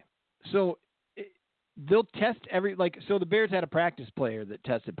 by the way? So they'll test so the Bears had a practice player that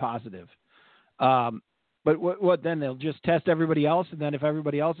tested positive. But what then? They'll just test everybody else, and then if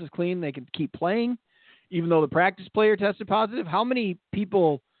everybody else is clean, they can keep playing, even though the practice player tested positive. How many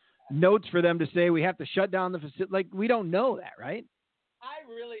people notes for them to say we have to shut down the facility? We don't know that, right? I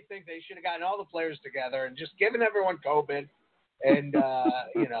really think they should have gotten all the players together and just given everyone COVID and,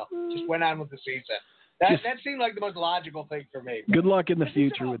 just went on with the season. That seemed like the most logical thing for me. Good luck in the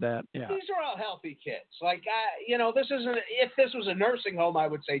future with that. Yeah. These are all healthy kids. If this was a nursing home, I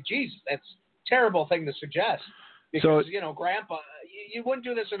would say, Jesus, that's a terrible thing to suggest. Because, Grandpa, you wouldn't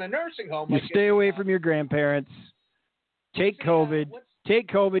do this in a nursing home. You stay away from your grandparents. Take COVID. Take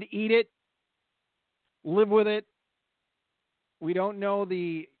COVID, eat it, live with it. We don't know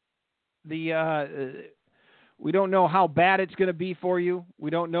we don't know how bad it's going to be for you.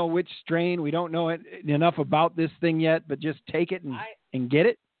 We don't know which strain. We don't know enough about this thing yet, but just take it and get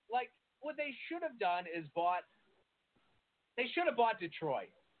it. What they should have done is bought Detroit.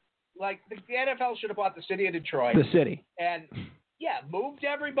 The NFL should have bought the city of Detroit. The city. And, moved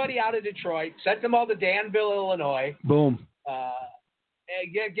everybody out of Detroit, sent them all to Danville, Illinois. Boom.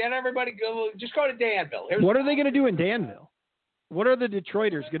 Get everybody go. Just go to Danville. What are they going to do in Danville? What are the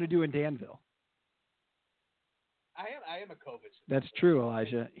Detroiters going to do in Danville? I am a COVID. That's true,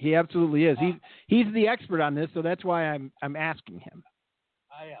 Elijah. He absolutely is. He's the expert on this, so that's why I'm asking him.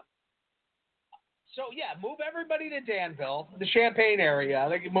 I am. So move everybody to Danville, the Champaign area.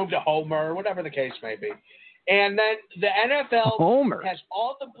 They can move to Homer, whatever the case may be. And then the NFL has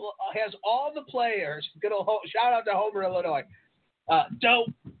all the players. Good old shout out to Homer, Illinois.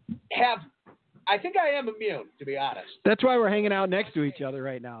 Don't have. I think I am immune, to be honest. That's why we're hanging out next to each other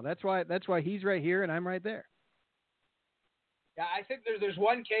right now. That's why he's right here and I'm right there. Yeah, I think there's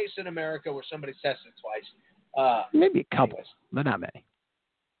one case in America where somebody's tested twice. Maybe a couple, but not many.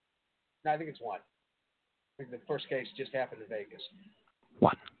 No, I think it's one. I think the first case just happened in Vegas.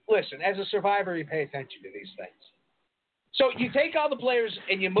 One. Listen, as a survivor, you pay attention to these things. So you take all the players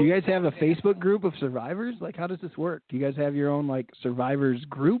and you move. Do you guys have a Facebook group of survivors? Like, how does this work? Do you guys have your own, like, survivors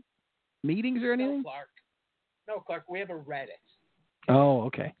group meetings or anything? No, Clark, we have a Reddit. Oh,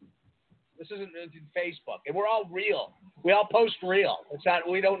 okay. This isn't Facebook. And we're all real. We all post real. It's not,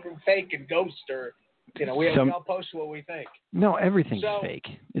 we don't fake and ghost or, we all post what we think. No, everything's fake.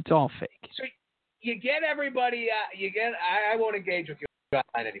 It's all fake. So you get everybody, I won't engage with you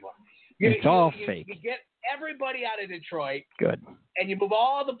online anymore. It's all fake. You get everybody out of Detroit. Good. And you move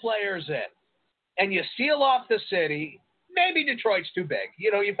all the players in. And you seal off the city. Maybe Detroit's too big.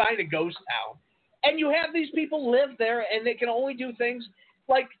 You find a ghost town. And you have these people live there, and they can only do things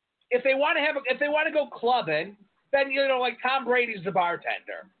like if they want to go clubbing, then like Tom Brady's the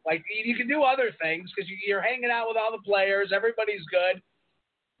bartender. Like you can do other things because you're hanging out with all the players. Everybody's good.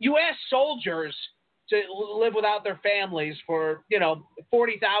 You ask soldiers to live without their families for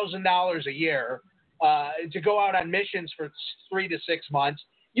 $40,000 a year to go out on missions for 3 to 6 months.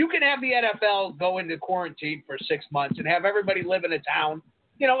 You can have the NFL go into quarantine for 6 months and have everybody live in a town.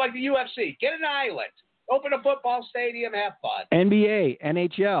 Like the UFC, get an island, open a football stadium, have fun. NBA,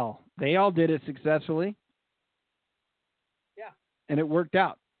 NHL, they all did it successfully. Yeah. And it worked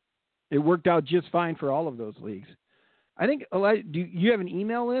out. It worked out just fine for all of those leagues. I think, do you have an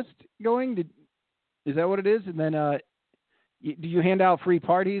email list going? Is that what it is? And then do you hand out free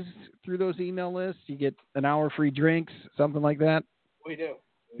parties through those email lists? You get an hour free drinks, something like that? We do.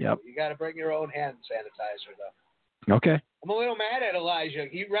 Yep. You got to bring your own hand sanitizer, though. Okay. I'm a little mad at Elijah.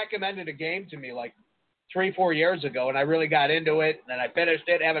 He recommended a game to me like 3-4 years ago, and I really got into it. And then I finished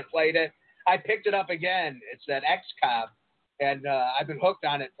it, haven't played it. I picked it up again. It's that XCOM, and I've been hooked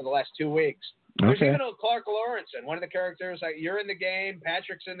on it for the last 2 weeks. There's even a Clark Lawrence, one of the characters. Like, you're in the game,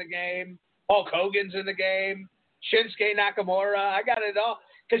 Patrick's in the game, Hulk Hogan's in the game, Shinsuke Nakamura. I got it all.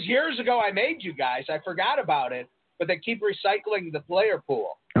 Because years ago I made you guys. I forgot about it, but they keep recycling the player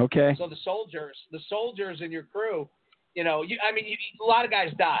pool. Okay. So the soldiers in your crew, a lot of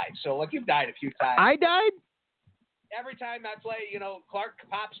guys died. So, like, you've died a few times. I died? Every time I play, Clark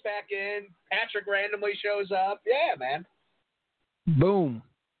pops back in. Patrick randomly shows up. Yeah, man. Boom.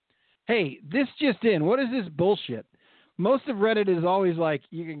 Hey, this just in. What is this bullshit? Most of Reddit is always like,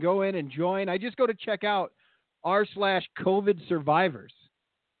 you can go in and join. I just go to check out r/COVID survivors.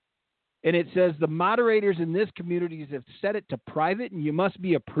 And it says the moderators in this community have set it to private and you must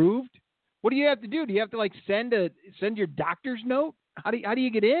be approved. What do you have to do? Do you have to send your doctor's note? How do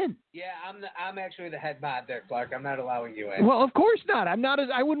you get in? Yeah, I'm actually the head mod there, Clark. I'm not allowing you in. Well, of course not.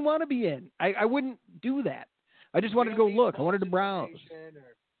 I wouldn't want to be in. I wouldn't do that. I just wanted to go look. I wanted to browse.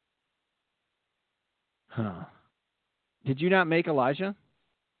 Huh. Did you not make Elijah?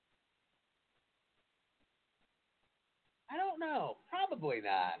 I don't know. Probably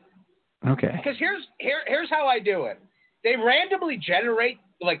not. Okay. Because here's how I do it. They randomly generate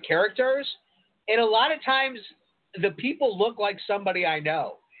characters, and a lot of times the people look like somebody I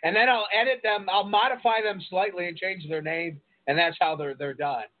know, and then I'll edit them. I'll modify them slightly and change their name, and that's how they're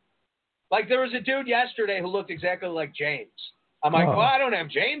done. Like, there was a dude yesterday who looked exactly like James. I'm like, well, I don't have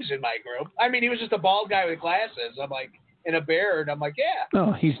James in my group. I mean, he was just a bald guy with glasses. I'm like, in a beard. I'm like, yeah.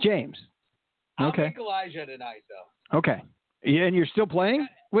 Oh, he's James. Okay. I'll make Elijah tonight, though. Okay. Yeah, and you're still playing?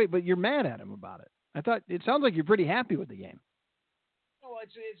 Wait, but you're mad at him about it. I thought it sounds like you're pretty happy with the game. Oh,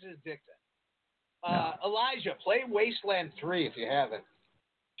 it's addicting. No. Elijah, play Wasteland 3 if you haven't.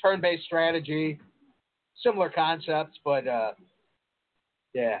 Turn-based strategy, similar concepts, but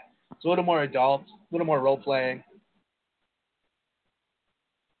yeah, it's a little more adult, a little more role-playing.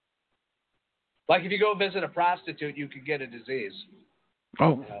 Like if you go visit a prostitute, you could get a disease.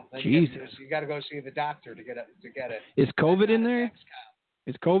 Oh, Jesus! You got to go see the doctor to get it. Is COVID in there?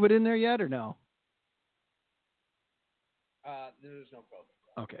 Is COVID in there yet or no? There's no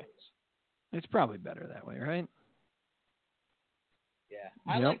COVID. Okay. It's probably better that way, right? Yeah.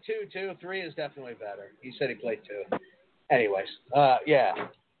 I like 2, too. 3 is definitely better. He said he played 2. Anyways, yeah.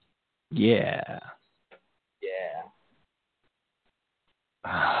 Yeah. Yeah.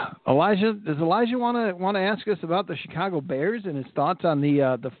 Elijah, does Elijah want to ask us about the Chicago Bears and his thoughts on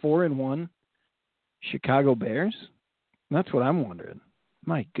the 4-1 Chicago Bears? That's what I'm wondering.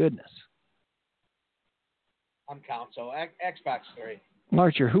 My goodness. I'm console. Xbox 3.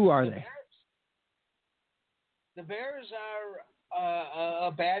 Larcher, who are they? The Bears are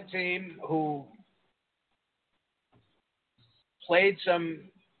a bad team who played some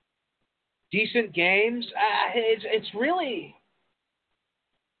decent games. It's really.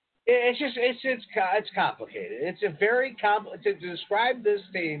 It's complicated. It's a very to describe this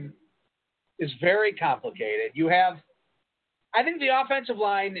team is very complicated. I think the offensive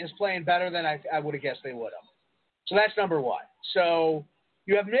line is playing better than I would have guessed they would have. So that's number one. So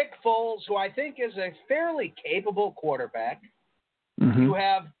you have Nick Foles, who I think is a fairly capable quarterback. Mm-hmm. You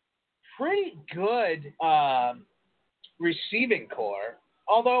have pretty good receiving core.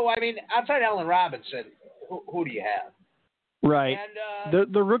 Although, I mean, outside Allen Robinson, who do you have? Right.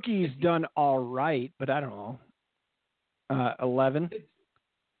 And, the rookie's done all right, but I don't know. 11.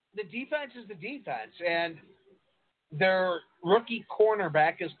 The defense is the defense, and their rookie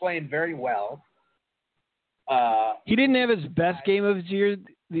cornerback is playing very well. He didn't have his best game of his year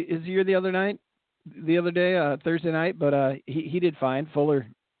the other day, Thursday night, but he did fine. Fuller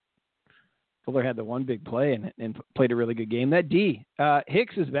had the one big play and played a really good game. That D,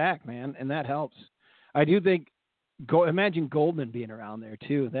 Hicks is back, man, and that helps. I do think, imagine Goldman being around there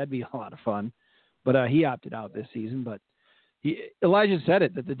too. That'd be a lot of fun. But he opted out this season. But Elijah said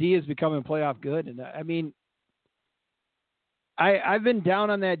it, that the D is becoming playoff good. And I mean, I've been down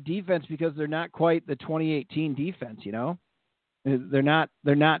on that defense because they're not quite the 2018 defense, you know? They're not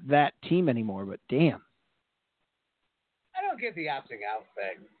that team anymore, but damn. I don't get the opting out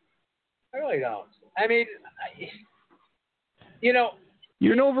thing. I really don't. I mean, you know,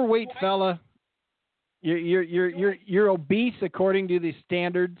 you're an overweight fella. You're obese according to the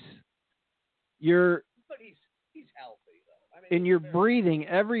standards. But he's healthy though. I mean, and you're breathing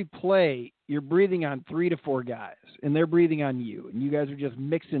every play. You're breathing on 3 to 4 guys, and they're breathing on you, and you guys are just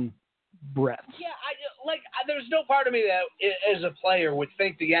mixing breaths. Yeah, there's no part of me that, as a player, would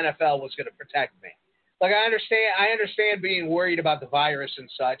think the NFL was going to protect me. Like I understand being worried about the virus and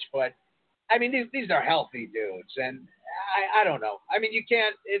such, but I mean these are healthy dudes, and I don't know. I mean you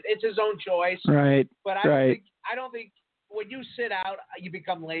can't. It's his own choice, right? But I don't think when you sit out, you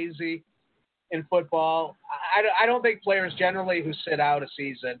become lazy in football. I don't think players generally who sit out a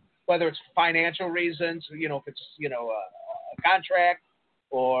season, whether it's financial reasons, you know, if it's, you know, a contract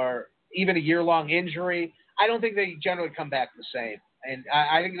or even a year-long injury, I don't think they generally come back the same. And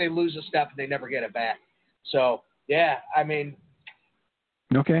I think they lose a step and they never get it back. So, yeah, I mean,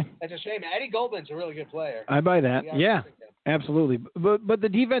 okay, that's a shame. Eddie Goldman's a really good player. I buy that. Yeah, absolutely. But the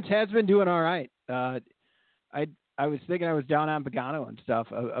defense has been doing all right. I was thinking I was down on Pagano and stuff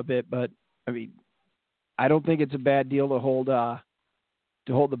a bit, but I mean, I don't think it's a bad deal to hold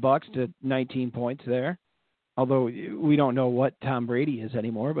the Bucks to 19 points there. Although we don't know what Tom Brady is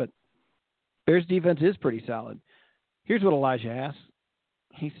anymore, but Bears defense is pretty solid. Here's what Elijah asks.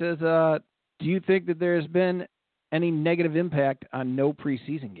 He says, do you think that there's been any negative impact on no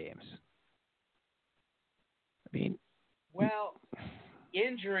preseason games? I mean, well,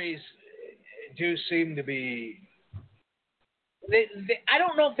 injuries do seem to be. I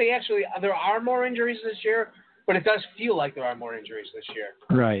don't know if they actually. There are more injuries this year, but it does feel like there are more injuries this year.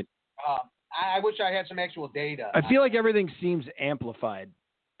 Right. I wish I had some actual data. I feel like everything seems amplified,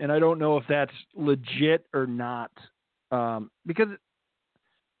 and I don't know if that's legit or not. Because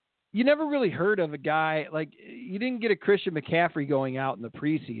you never really heard of a guy like you didn't get a Christian McCaffrey going out in the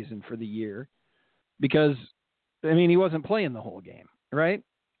preseason for the year because, I mean, he wasn't playing the whole game, right?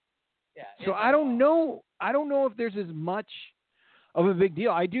 Yeah. So I don't know. I don't know if there's as much of a big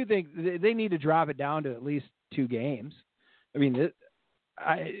deal. I do think they need to drop it down to at least 2 games. I mean,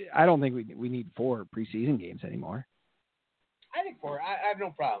 I don't think we need 4 preseason games anymore. I think 4. I have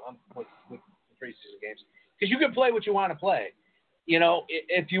no problem with the preseason games because you can play what you want to play. You know,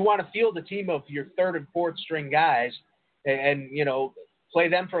 if you want to field a team of your 3rd and 4th string guys and you know, play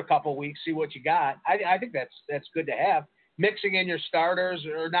them for a couple weeks, see what you got. I think that's good to have. Mixing in your starters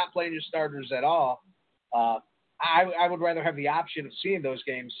or not playing your starters at all. I would rather have the option of seeing those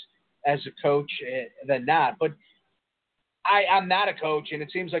games as a coach than not. But I'm not a coach, and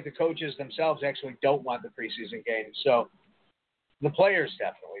it seems like the coaches themselves actually don't want the preseason games. So the players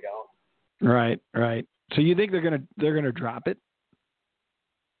definitely don't. Right. So you think they're gonna drop it?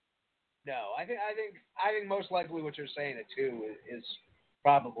 No, I think most likely what you're saying it too is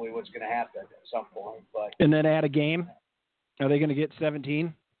probably what's going to happen at some point. But and then add a game. Are they going to get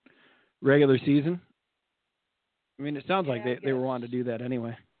 17 regular season? I mean, it sounds like they were wanting to do that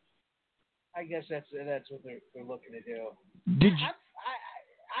anyway. I guess that's what they're looking to do.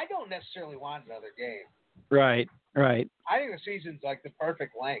 I don't necessarily want another game. Right. I think the season's like the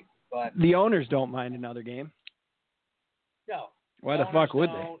perfect length, but the owners don't mind another game. No. Why the fuck would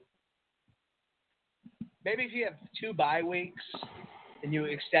they? Maybe if you have 2 bye weeks and you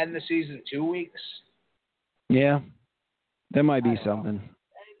extend the season 2 weeks. Yeah, that might be something.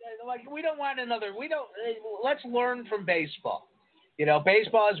 Like we don't want another. Let's learn from baseball. You know,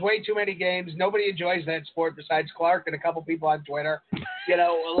 baseball has way too many games. Nobody enjoys that sport besides Clark and a couple people on Twitter. You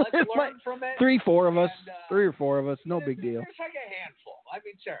know, let's learn from it. 3 or 4 of us. 3 or 4 of us. No big deal. It's like a handful. I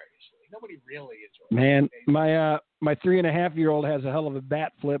mean, seriously. Nobody really enjoys. Man, my 3.5-year-old has a hell of a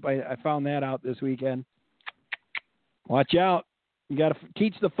bat flip. I found that out this weekend. Watch out! You got to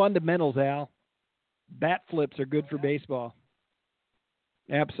teach the fundamentals, Al. Bat flips are good for baseball.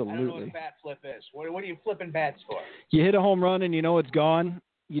 Absolutely. I don't know what a bat flip is. What are you flipping bats for? You hit a home run and you know it's gone.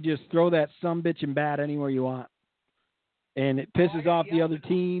 You just throw that sumbitchin' bat anywhere you want, and it pisses off the other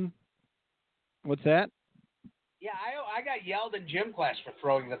team. What's that? Yeah, I got yelled in gym class for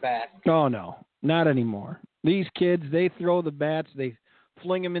throwing the bat. Oh, no, not anymore. These kids, they throw the bats, they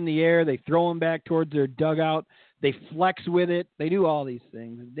fling them in the air, they throw them back towards their dugout, they flex with it, they do all these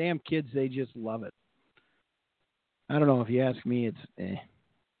things. The damn kids, they just love it. I don't know, if you ask me, it's eh.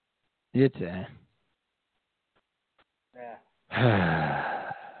 It's eh. Yeah.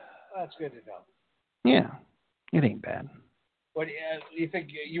 That's good to know. Yeah, it ain't bad. What do you think?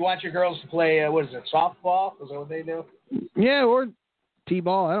 You want your girls to play, what is it, softball? Is that what they do? Yeah, or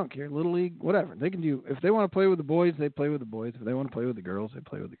T-ball. I don't care. Little league, whatever. They can do. If they want to play with the boys, they play with the boys. If they want to play with the girls, they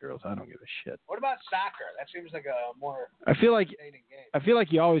play with the girls. I don't give a shit. What about soccer? That seems like a more I feel like game.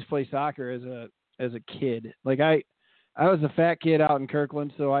 you always play soccer as a kid. Like I was a fat kid out in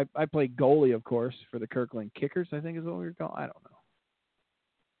Kirkland, so I played goalie, of course, for the Kirkland Kickers, I think is what we were called. I don't know.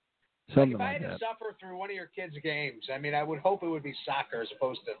 Something if I had to suffer through one of your kids' games, I mean, I would hope it would be soccer as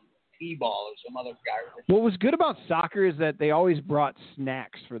opposed to T-ball or some other garbage. What was good about soccer is that they always brought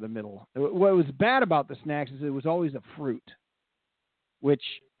snacks for the middle. What was bad about the snacks is it was always a fruit, which,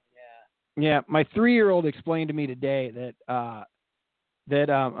 yeah, my 3-year-old explained to me today that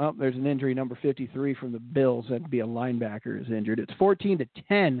there's an injury, number 53 from the Bills. That'd be a linebacker is injured. It's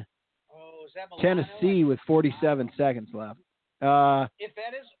 14-10. Oh, is that Milano? Tennessee with 47 seconds left. If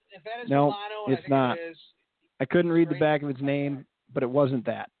that is no, Milano, it's not. I couldn't read the back of his name, but it wasn't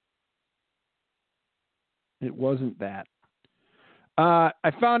that. It wasn't that.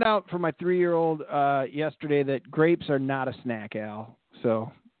 I found out from my 3-year-old yesterday that grapes are not a snack, Al. So,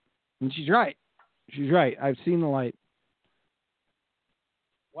 and she's right. She's right. I've seen the light.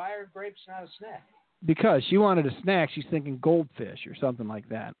 Why are grapes not a snack? Because she wanted a snack. She's thinking goldfish or something like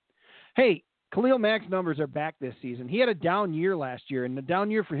that. Hey, Khalil Mack's numbers are back this season. He had a down year last year, and the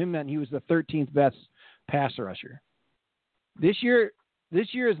down year for him meant he was the 13th best pass rusher. This year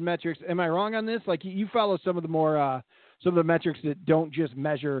his metrics. Am I wrong on this? Like you follow some of the metrics that don't just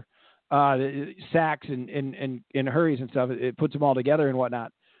measure sacks and hurries and stuff. It puts them all together and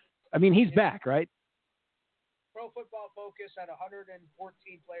whatnot. I mean, he's back, right? Pro Football Focus had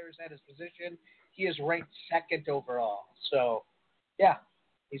 114 players at his position. He is ranked second overall. So, yeah.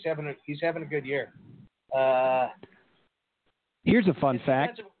 He's having a good year. Here's a fun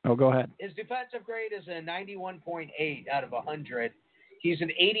fact. Go ahead. His defensive grade is a 91.8 out of 100. He's an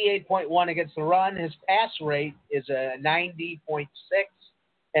 88.1 against the run. His pass rate is a 90.6,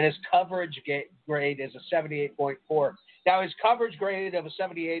 and his coverage grade is a 78.4. Now, his coverage grade of a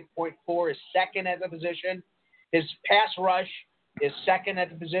 78.4 is second at the position. His pass rush is second at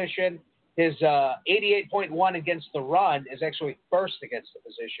the position. His 88.1 against the run is actually first against the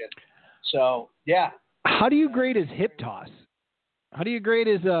position. So, yeah. How do you grade his hip toss? How do you grade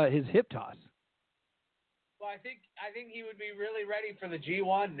his hip toss? Well, I think he would be really ready for the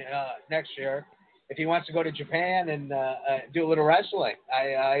G1 next year if he wants to go to Japan and do a little wrestling.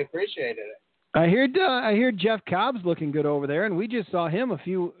 I appreciated it. I heard Jeff Cobb's looking good over there, and we just saw him a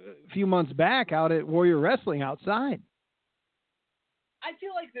few months back out at Warrior Wrestling outside. I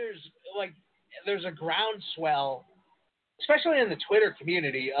feel like there's a groundswell, especially in the Twitter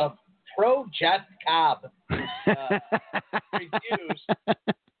community, of pro Jeff Cobb reviews.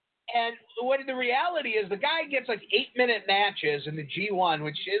 And what the reality is, the guy gets like 8-minute matches in the G1,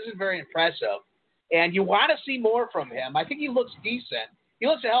 which isn't very impressive. And you want to see more from him. I think he looks decent. He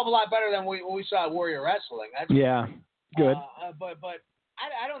looks a hell of a lot better than we saw at Warrior Wrestling. Yeah, good. But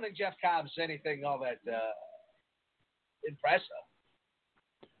I don't think Jeff Cobb's anything all that impressive.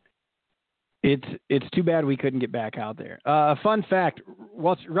 It's too bad we couldn't get back out there. Fun fact,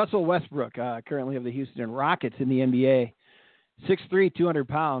 Russell Westbrook, currently of the Houston Rockets in the NBA, 6'3", 200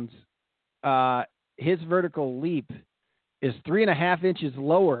 pounds. His vertical leap is 3.5 inches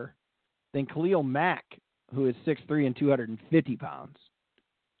lower than Khalil Mack, who is 6'3" and 250 pounds.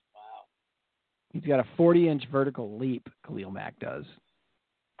 Wow. He's got a 40-inch vertical leap, Khalil Mack does.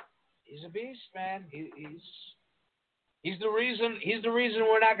 He's a beast, man. He's the reason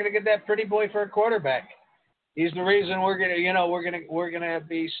we're not going to get that pretty boy for a quarterback. He's the reason we're gonna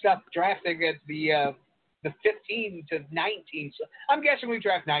be stuck drafting at the 15 to 19. So I'm guessing we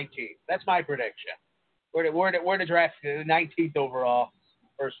draft 19. That's my prediction. We're to draft the 19th overall,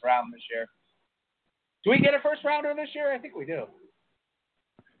 first round this year. Do we get a first rounder this year? I think we do.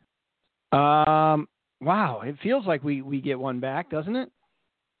 Wow, it feels like we get one back, doesn't it?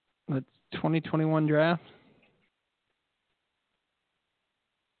 The 2021 draft.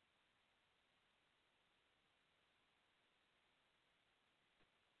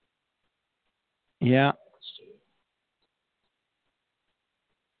 Yeah.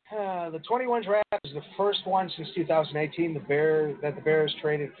 The 21 draft is the first one since 2018. The Bears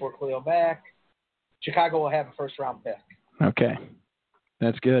traded for Khalil Mack. Chicago will have a first-round pick. Okay,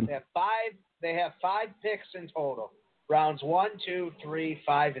 that's good. They have five picks in total. Rounds 1, 2, 3,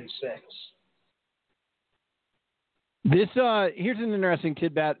 5, and 6. This here's an interesting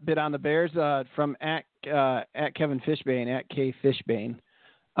tidbit on the Bears from at Kevin Fishbane at K Fishbane.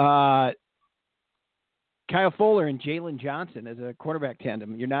 Kyle Fuller and Jalen Johnson as a quarterback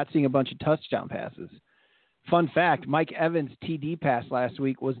tandem. You're not seeing a bunch of touchdown passes. Fun fact: Mike Evans' TD pass last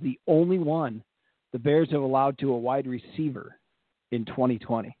week was the only one the Bears have allowed to a wide receiver in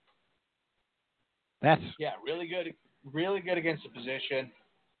 2020. That's really good against the position.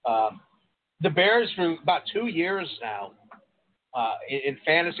 The Bears for about 2 years now in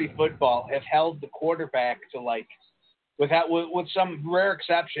fantasy football have held the quarterback to with some rare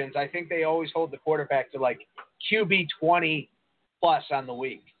exceptions. I think they always hold the quarterback to QB 20 plus on the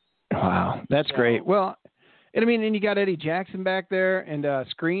week. Wow, that's great. Well, and you got Eddie Jackson back there and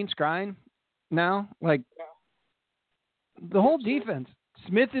Skrine now. The whole defense.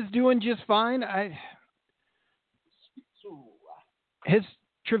 Smith is doing just fine.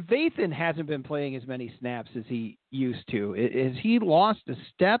 Trevathan hasn't been playing as many snaps as he used to. Has he lost a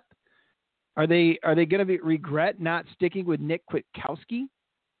step? Are they going to regret not sticking with Nick Kwiatkowski?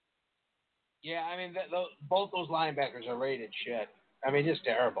 Yeah, both those linebackers are rated shit. Just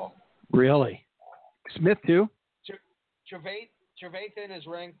terrible. Really? Smith too? Trevathan is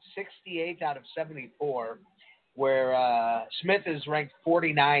ranked 68th out of 74, where Smith is ranked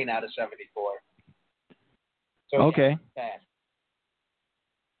 49 out of 74. So, okay. Yeah, bad.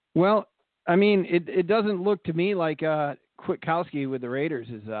 Well, it doesn't look to me like Kwiatkowski with the Raiders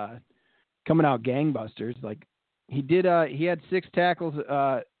is coming out gangbusters. He had 6 tackles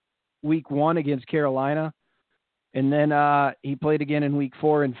week 1 against Carolina, and then he played again in week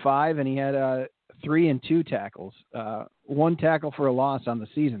 4 and 5, and he had 3 and 2 tackles, 1 tackle for a loss on the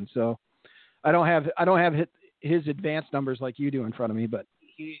season. So I don't have his advanced numbers like you do in front of me, but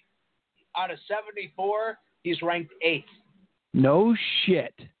out of 74, he's ranked 8th. No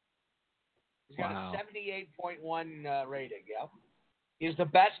shit. He's got a 78.1 rating. Yep. He's the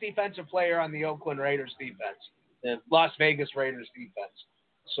best defensive player on the Oakland Raiders defense, the Las Vegas Raiders defense.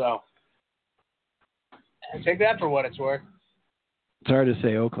 So take that for what it's worth. It's hard to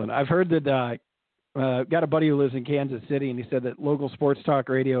say Oakland. I've heard that got a buddy who lives in Kansas City, and he said that local sports talk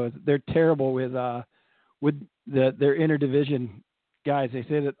radio they're terrible with their interdivision guys. They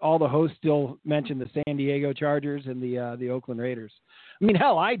say that all the hosts still mention the San Diego Chargers and the Oakland Raiders.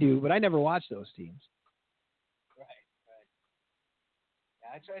 Hell, I do, but I never watch those teams. Right.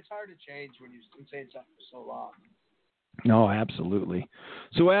 Yeah, it's hard to change when you've been saying something for so long. No, absolutely.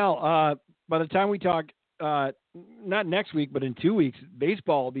 So, Al, by the time we talk, not next week, but in 2 weeks,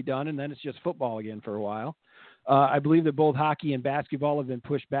 baseball will be done, and then it's just football again for a while. I believe that both hockey and basketball have been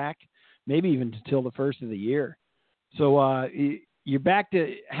pushed back, maybe even until the first of the year. So you're back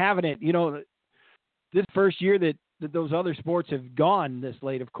to having it. This first year that those other sports have gone this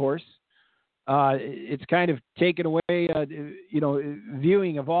late, of course, it's kind of taken away,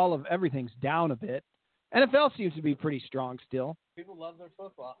 viewing of everything's down a bit. NFL seems to be pretty strong still. People love their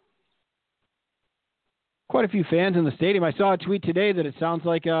football. Quite a few fans in the stadium. I saw a tweet today that it sounds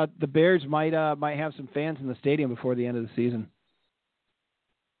like the Bears might have some fans in the stadium before the end of the season.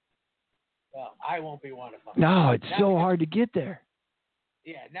 Well, I won't be one of them. No, it's so hard to get there.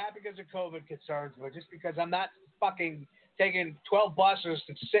 Yeah, not because of COVID concerns, but just because I'm not fucking taking 12 buses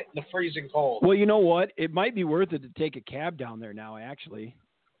to sit in the freezing cold. Well, you know what? It might be worth it to take a cab down there now, actually.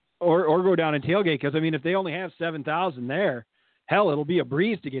 Or go down and tailgate, because, if they only have 7,000 there, hell, it'll be a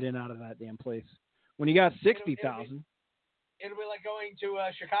breeze to get in out of that damn place. When you got 60,000. It'll be like going to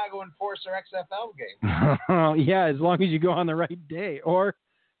a Chicago Enforcer XFL game. Yeah, as long as you go on the right day. Or,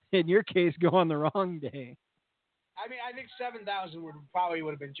 in your case, go on the wrong day. I think 7,000 would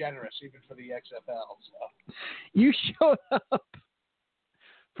have been generous even for the XFL. So. You showed up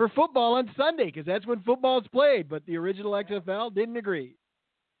for football on Sunday because that's when football's played, but the original XFL didn't agree.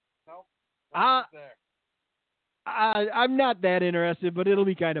 Nope. I'm not that interested, but it'll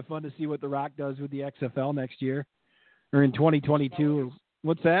be kind of fun to see what The Rock does with the XFL next year or in 2022.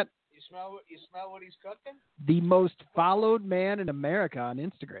 What's that? You smell what he's cooking? The most followed man in America on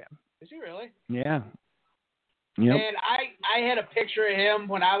Instagram. Is he really? Yeah. Yep. And I had a picture of him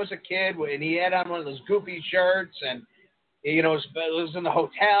when I was a kid, and he had on one of those goofy shirts, and it was in the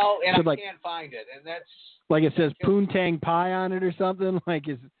hotel, and So, I like, can't find it. And that's like it says Poontang Pie on it or something. Like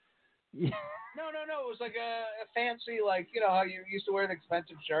is. no. It was like a fancy, like how you used to wear the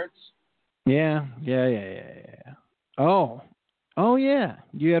expensive shirts. Yeah. Oh, yeah.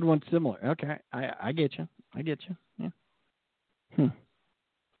 You had one similar. Okay, I get you. Yeah.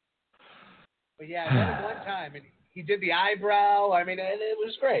 But yeah, I met him one time, and he did the eyebrow. I mean, and it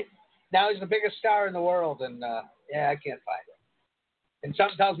was great. Now he's the biggest star in the world, and I can't find it. And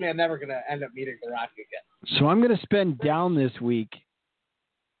something tells me I'm never going to end up meeting The Rock again. So I'm going to spend down this week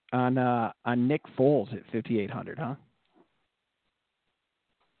on Nick Foles at 5,800, huh?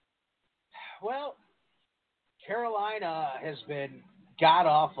 Well, Carolina has been god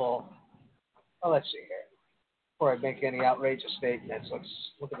awful. Oh, let's see here. Before I make any outrageous statements, let's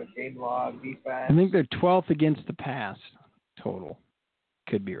look at the game log, defense. I think they're 12th against the pass total.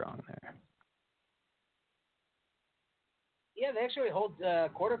 Could be wrong there. Yeah, they actually hold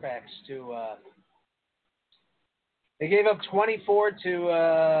quarterbacks to. They gave up 24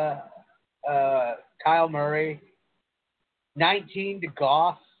 to Kyle Murray, 19 to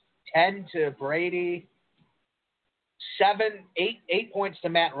Goff, 10 to Brady, 8 points to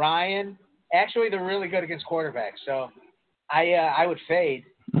Matt Ryan. Actually, they're really good against quarterbacks, so I would fade.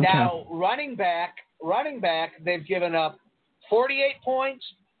 Okay. Now, running back, they've given up 48 points,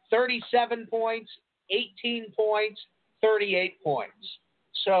 37 points, 18 points, 38 points.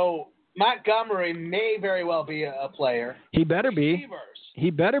 So Montgomery may very well be a player. He better be. He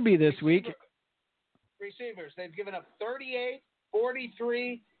better be this week. Receivers, they've given up 38,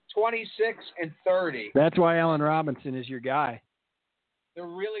 43, 26, and 30. That's why Allen Robinson is your guy. They're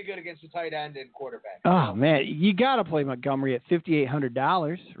really good against the tight end and quarterback. Oh, man, you got to play Montgomery at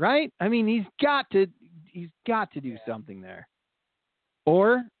 $5,800, right? I mean, he's got to do something there.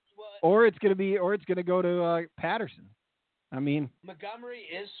 Or it's going to go to Patterson. I mean, Montgomery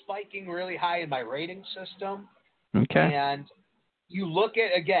is spiking really high in my rating system. Okay. And you look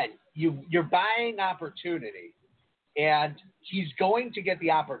at, again, you're buying opportunity, and he's going to get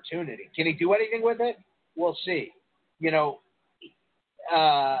the opportunity. Can he do anything with it? We'll see. The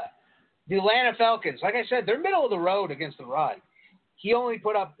Atlanta Falcons, like I said, they're middle of the road against the run. He only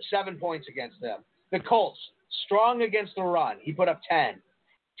put up 7 points against them. The Colts, strong against the run. He put up 10.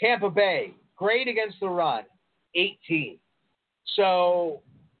 Tampa Bay, great against the run, 18. So,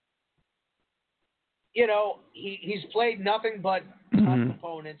 he's played nothing but tough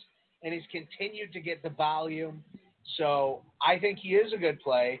opponents, and he's continued to get the volume. So I think he is a good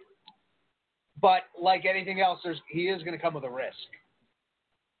play. But like anything else, he is going to come with a risk.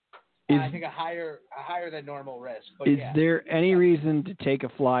 I think a higher than normal risk. But is there any reason to take a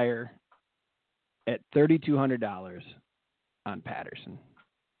flyer at $3,200 on Patterson?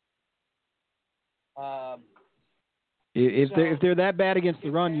 If they're that bad against the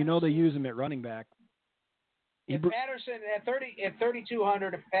run, they use him at running back. If Patterson at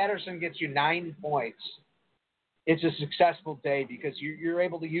 3,200, if Patterson gets you 9 points, it's a successful day because you're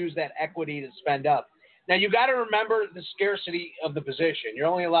able to use that equity to spend up. Now, you got to remember the scarcity of the position. You're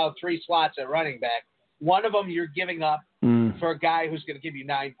only allowed 3 slots at running back. One of them you're giving up for a guy who's going to give you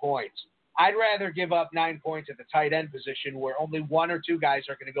 9 points. I'd rather give up 9 points at the tight end position where only 1 or 2 guys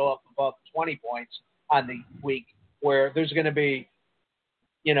are going to go up above 20 points on the week, where there's going to be,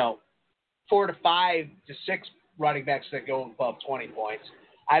 4 to 5 to 6 running backs that go above 20 points.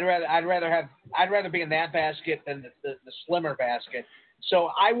 I'd rather be in that basket than the slimmer basket.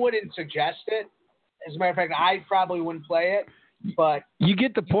 So I wouldn't suggest it. As a matter of fact, I probably wouldn't play it. But you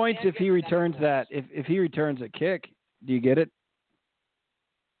get the points if he returns that. If he returns a kick, do you get it?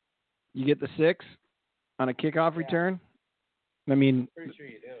 You get the 6 on a kickoff return. I mean, pretty sure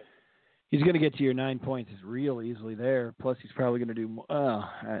you do. He's going to get to your 9 points. Is real easily there. Plus, he's probably going to do more.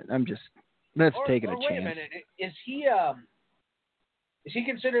 Let's take it a chance. Wait a minute. Is he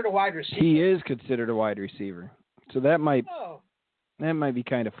considered a wide receiver? He is considered a wide receiver. So that might be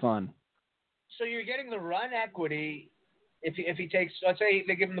kind of fun. So you're getting the run equity if he takes, let's say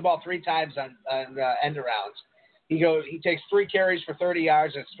they give him the ball 3 times on end arounds. He takes 3 carries for 30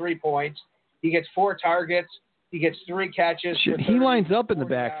 yards. That's 3 points. He gets 4 targets. He gets 3 catches. He lines up in the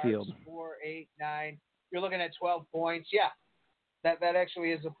backfield. Yards, 4, 8, 9. You're looking at 12 points. Yeah, that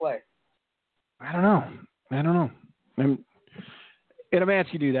actually is a play. I don't know. And I'm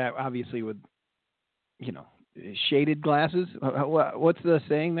asking you to do that obviously with, shaded glasses. What's the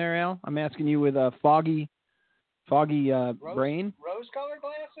saying there, Al? I'm asking you with a foggy brain. Rose-colored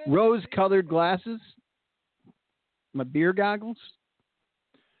glasses. Rose-colored glasses. My beer goggles.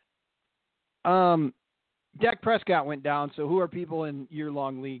 Dak Prescott went down, so who are people in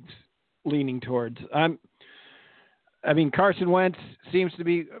year-long leagues leaning towards? Carson Wentz seems to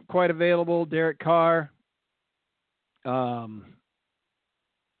be quite available. Derek Carr.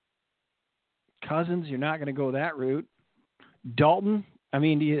 Cousins, you're not going to go that route. Dalton,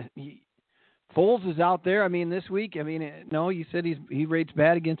 Foles is out there. This week, no, you said he rates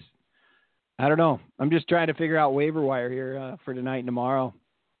bad against. I don't know. I'm just trying to figure out waiver wire here for tonight and tomorrow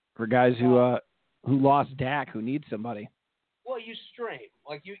for guys who lost Dak, who need somebody. Well, you stream.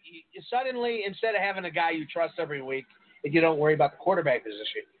 Like you suddenly, instead of having a guy you trust every week, and you don't worry about the quarterback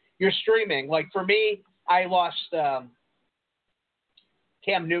position, you're streaming. Like for me, I lost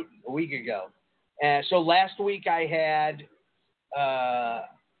Cam Newton a week ago. And so last week I had,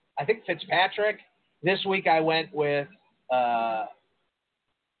 I think Fitzpatrick. This week I went with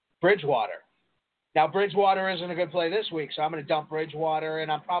Bridgewater. Now, Bridgewater isn't a good play this week, so I'm going to dump Bridgewater,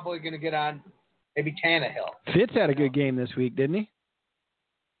 and I'm probably going to get on maybe Tannehill. Fitz had a good game this week, didn't he?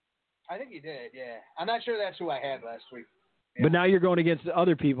 I think he did, yeah. I'm not sure that's who I had last week. Yeah. But now you're going against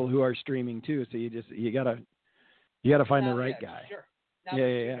other people who are streaming too, so you gotta find the right guy. Sure. Now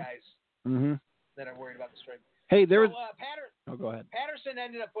guys that are worried about the stream. Hey, there was. Go ahead. Patterson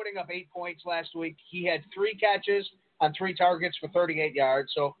ended up putting up 8 points last week. He had 3 catches on 3 targets for 38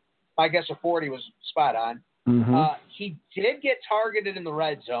 yards. So my guess of 40 was spot on. He did get targeted in the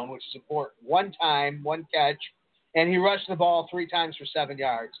red zone, which is important. 1 time, 1 catch, and he rushed the ball 3 times for 7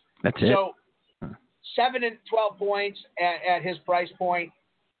 yards. That's it. So 7 and 12 points at his price point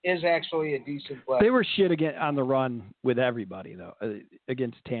is actually a decent play. They were shit again on the run with everybody though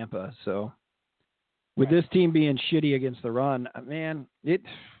against Tampa. So with this team being shitty against the run, man, I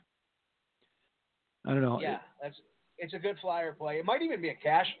don't know. Yeah, it's a good flyer play. It might even be a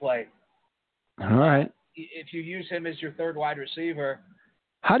cash play. All right. If you use him as your 3rd wide receiver.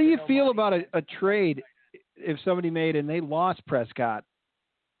 How do you feel about a trade if somebody made and they lost Prescott?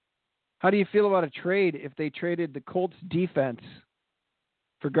 How do you feel about a trade if they traded the Colts defense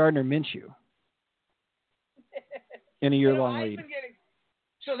for Gardner Minshew in a year-long lead?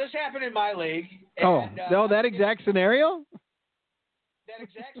 So this happened in my league. And, that exact scenario? That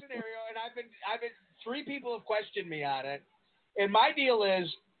exact scenario, and I've been 3 people have questioned me on it. And my deal is,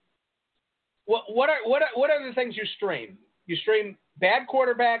 what are the things you stream? You stream bad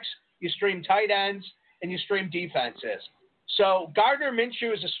quarterbacks, you stream tight ends, and you stream defenses. So Gardner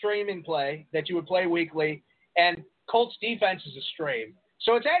Minshew is a streaming play that you would play weekly, and Colts defense is a stream.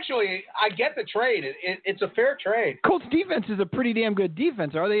 So it's actually, I get the trade. It's a fair trade. Colts defense is a pretty damn good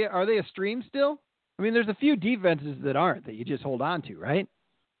defense. Are they a stream still? There's a few defenses that aren't, that you just hold on to, right?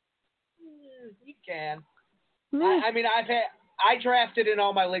 You can. I drafted in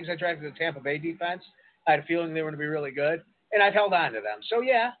all my leagues. I drafted the Tampa Bay defense. I had a feeling they were going to be really good, and I've held on to them. So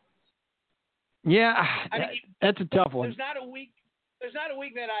yeah. Yeah, that's a tough one. There's not a week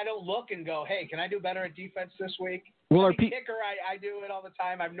that I don't look and go, hey, can I do better at defense this week? Well, kicker, I do it all the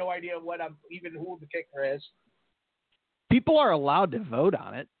time. I have no idea who the kicker is. People are allowed to vote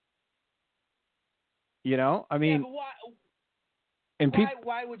on it. Yeah, but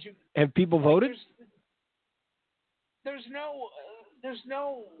why would you? Have people voted? There's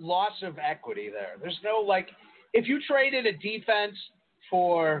no loss of equity there. There's no, if you traded a defense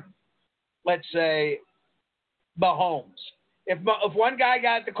for, let's say, Mahomes. If one guy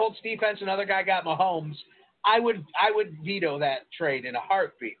got the Colts defense, another guy got Mahomes, I would veto that trade in a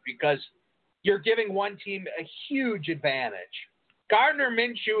heartbeat because you're giving one team a huge advantage. Gardner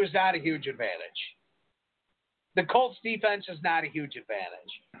Minshew is not a huge advantage. The Colts defense is not a huge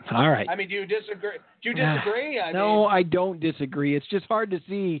advantage. All right. Do you disagree? No, I don't disagree. It's just hard to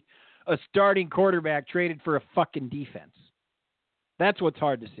see a starting quarterback traded for a fucking defense. That's what's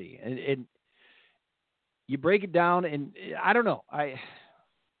hard to see. And you break it down, and I don't know.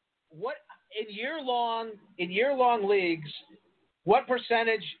 What in year-long leagues, what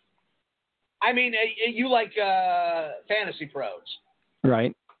percentage? You like Fantasy Pros,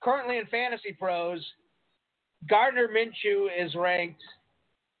 right? Currently in Fantasy Pros, Gardner Minshew is ranked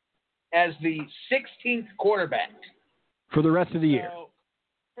as the 16th quarterback for the rest of the year.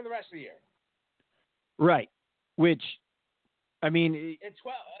 For the rest of the year, right? Which, it's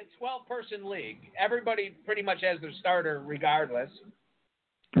a 12-person league. Everybody pretty much has their starter regardless.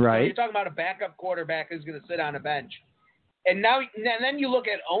 Right. So you're talking about a backup quarterback who's going to sit on a bench. And then you look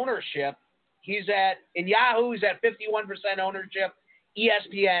at ownership. In Yahoo, he's at 51% ownership.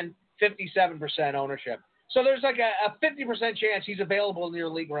 ESPN, 57% ownership. So there's like a 50% chance he's available in your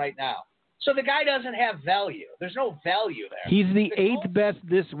league right now. So the guy doesn't have value. There's no value there. He's the 8th best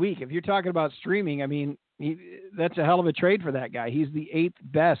this week. If you're talking about streaming, that's a hell of a trade for that guy. He's the 8th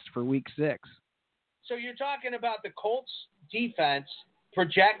best for week 6. So you're talking about the Colts defense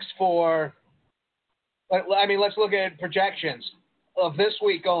projects for. I mean, let's look at projections of this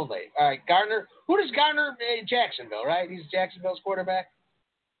week only. All right, Gardner. Who does Gardner? Jacksonville, right? He's Jacksonville's quarterback.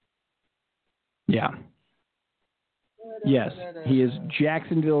 Yeah. Yes, he is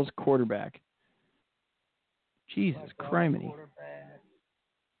Jacksonville's quarterback. Jesus criminy.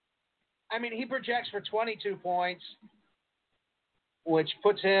 I mean, he projects for 22 points, which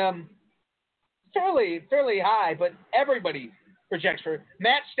puts him fairly high, but everybody projects for.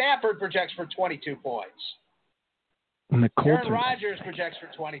 Matt Stafford projects for 22 points. And the Colts Aaron Rodgers projects for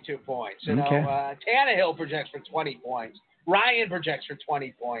 22 points. You know, Tannehill projects for 20 points. Ryan projects for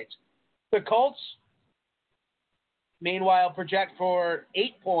 20 points. The Colts, meanwhile, project for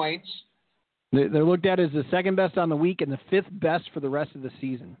 8 points. They're looked at as the second best on the week and the fifth best for the rest of the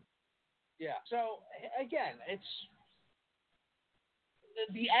season. Yeah. So, again, it's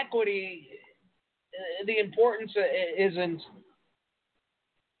the equity, the importance isn't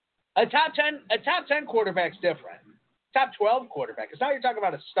a top 10 quarterback's different. Top 12 quarterback. It's not you're talking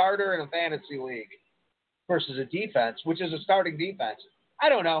about a starter in a fantasy league versus a defense, which is a starting defense. I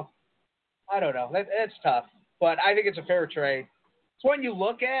don't know. That's tough, but I think it's a fair trade. It's one you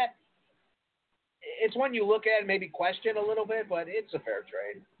look at. It's one you look at and maybe question a little bit, but it's a fair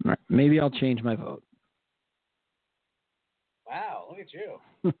trade. All right, maybe I'll change my vote. Wow, look at you.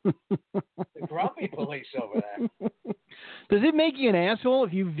 The grumpy police over there. Does it make you an asshole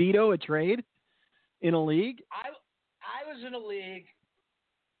if you veto a trade in a league? I was in a league,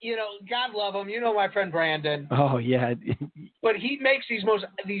 you know, God love him. You know my friend Brandon. Oh, yeah. But he makes these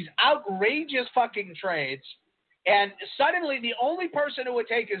outrageous fucking trades. And suddenly the only person who would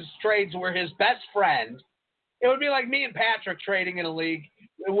take his trades were his best friend. It would be like me and Patrick trading in a league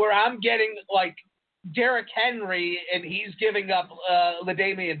where I'm getting like Derrick Henry and he's giving up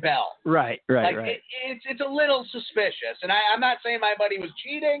LaDainian Bell. Right. It's a little suspicious. And I'm not saying my buddy was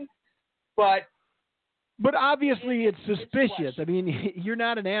cheating, but obviously it's suspicious. I mean, you're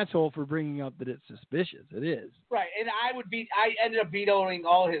not an asshole for bringing up that it's suspicious. It is. Right, and I ended up vetoing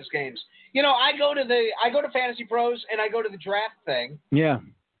all his games. You know, I go to Fantasy Pros and I go to the draft thing. Yeah.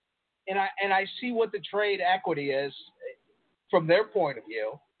 And I see what the trade equity is from their point of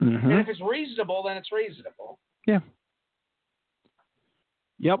view. Mm-hmm. And if it's reasonable, then it's reasonable. Yeah.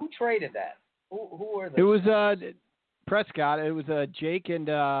 Yep. Who traded that? Who were those? It was Prescott. It was Jake and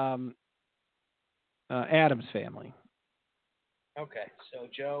Adam's family. Okay, so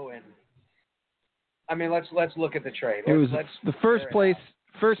Joe and I mean, let's look at the trade. It was the first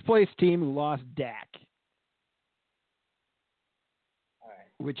place team who lost Dak. All right.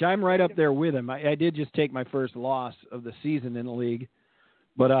 Which I'm right up there with him. I did just take my first loss of the season in the league,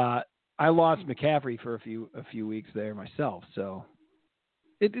 but I lost McCaffrey for a few weeks there myself. So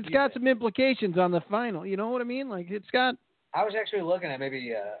it's got some implications on the final. You know what I mean? Like it's got. I was actually looking at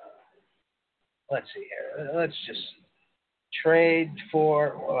maybe. Let's see here. Let's just trade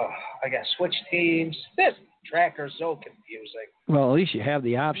for. I got switch teams. This tracker's so confusing. Well, at least you have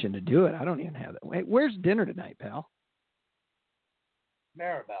the option to do it. I don't even have that. Wait, where's dinner tonight, pal?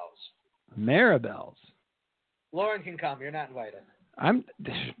 Maribel's. Lauren can come. You're not invited.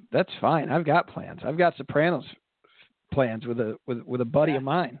 That's fine. I've got plans. I've got Sopranos plans with a buddy of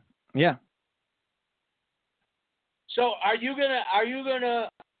mine. Yeah. So are you gonna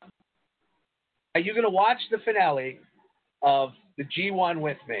watch the finale of the G1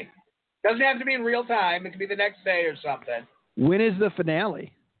 with me? Doesn't have to be in real time. It could be the next day or something. When is the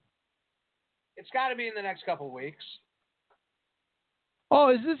finale? It's got to be in the next couple of weeks. Oh,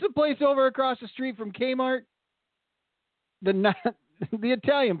 is this a place over across the street from Kmart? The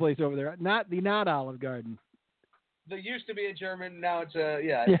Italian place over there, not Olive Garden. There used to be a German, now it's a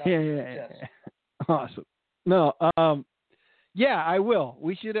yeah. Awesome. No, yeah, I will.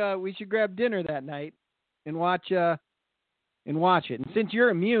 We should grab dinner that night and watch it. And since you're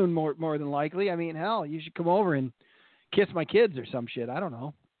immune, more than likely, I mean, hell, you should come over and kiss my kids or some shit. I don't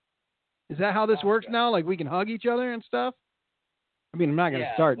know. Is that how this works now? Like we can hug each other and stuff? I mean, I'm not going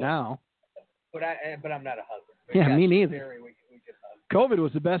to start now. But I'm not a hugger. Yeah, me neither. We could hug. COVID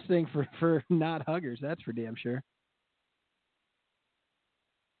was the best thing for not huggers. That's for damn sure.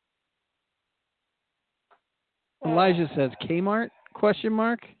 Elijah says Kmart? ?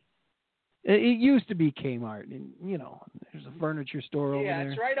 It used to be Kmart, and there's a furniture store over there.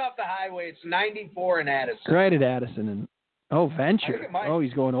 Yeah, it's right off the highway. It's 94 in Addison. Right at Addison, and Venture.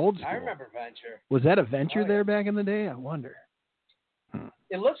 He's going old school. I remember Venture. Was that a Venture there back in the day? I wonder.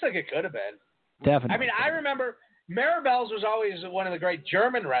 It looks like it could have been. Definitely. I mean, I remember Maribel's was always one of the great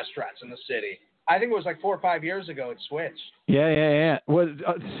German restaurants in the city. I think it was like 4 or 5 years ago it switched. Yeah. Was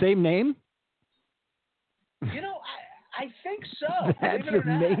same name? You know, I think so. That's Believe it or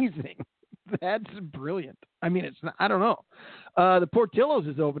not. amazing. That's brilliant. I mean, it's not, I don't know. The Portillo's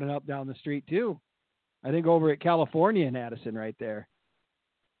is opening up down the street too. I think over at California and Addison right there.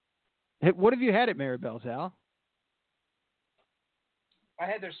 Hey, what have you had at Maribel's, Al? I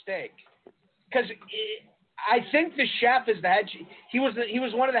had their steak because I think the chef is the head. He was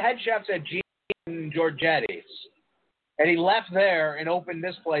one of the head chefs at Gene Giorgetti's, and he left there and opened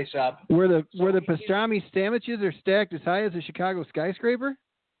this place up. Where the pastrami sandwiches are stacked as high as a Chicago skyscraper?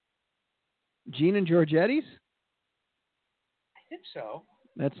 Gene and Giorgetti's? I think so.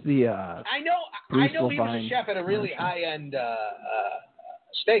 That's the. I know he was a chef at a really high-end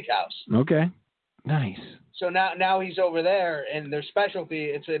steakhouse. Okay, nice. So now he's over there, and their specialty,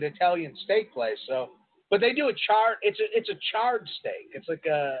 it's an Italian steak place. So, but they do a charred. It's a charred steak. It's like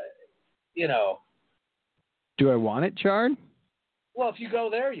a, you know. Do I want it charred? Well, if you go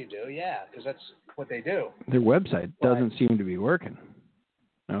there, you do, yeah, because that's what they do. Their website doesn't seem to be working.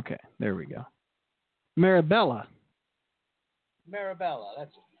 Okay, there we go. Maribella.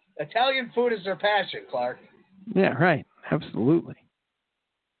 That's Italian food is their passion, Clark. Yeah, right. Absolutely.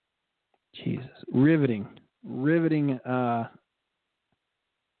 Jesus, riveting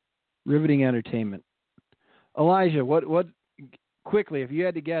entertainment. Elijah, what quickly, if you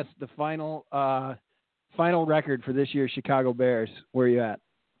had to guess the final record for this year's Chicago Bears, where are you at?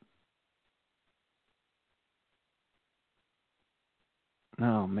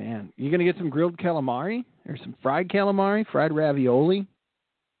 Oh man, you gonna get some grilled calamari or some fried calamari, fried ravioli?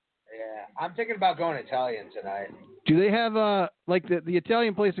 Yeah, I'm thinking about going Italian tonight. Do they have like the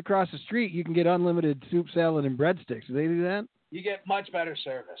Italian place across the street? You can get unlimited soup, salad, and breadsticks. Do they do that? You get much better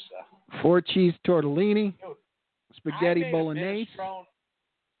service, though. 4 cheese tortellini, Dude, spaghetti bolognese.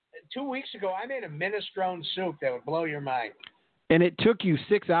 2 weeks ago, I made a minestrone soup that would blow your mind. And it took you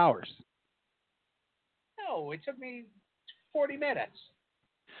 6 hours. No, it took me 40 minutes.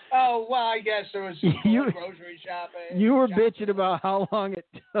 Oh, well, I guess there was grocery shopping. You were bitching about how long it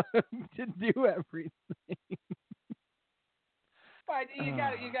took to do everything. But you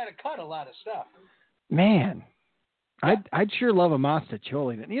got to cut a lot of stuff. Man, I'd sure love a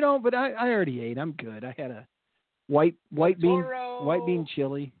mastacholi, but I already ate. I'm good. I had a white bean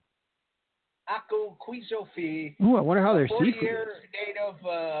chili. Aco Quizofi. Ooh, I wonder how their seafood is. 40-year native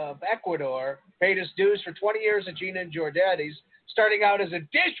of Ecuador paid his dues for 20 years at Gene and Giorgetti's, starting out as a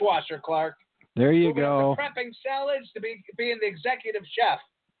dishwasher, Clark. There you go. Prepping salads to being the executive chef.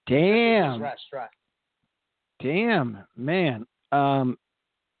 Damn. His restaurant. Damn, man.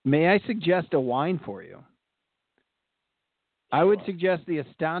 May I suggest a wine for you? I would suggest the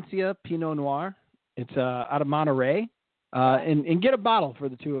Estancia Pinot Noir. It's out of Monterey. And get a bottle for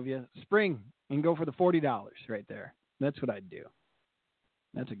the two of you. Spring. And go for the $40 right there. That's what I'd do.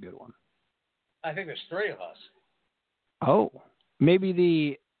 That's a good one. I think there's 3 of us. Oh, maybe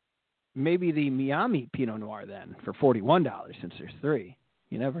the Miami Pinot Noir then for $41 since there's 3.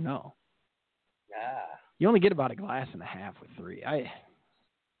 You never know. Yeah. You only get about a glass and a half with 3.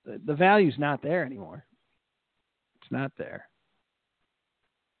 The value's not there anymore. It's not there.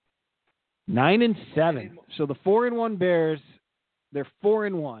 9-7. So the 4-1 Bears, they're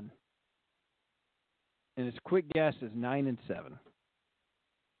 4-1. And his quick guess is 9-7.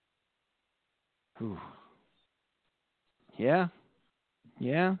 Whew. Yeah.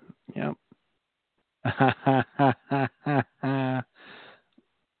 Yep.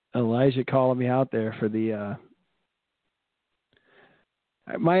 Elijah calling me out there for the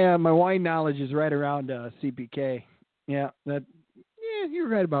my wine knowledge is right around CPK. Yeah, you're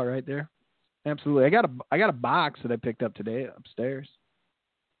right about right there. Absolutely. I got a box that I picked up today upstairs.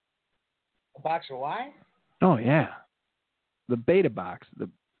 A box of wine? Oh yeah, the Beta box, the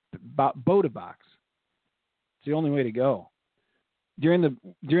Bota box. It's the only way to go. During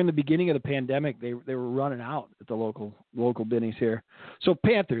the beginning of the pandemic, they were running out at the local Binnies here. So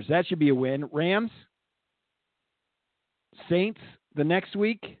Panthers, that should be a win. Rams, Saints the next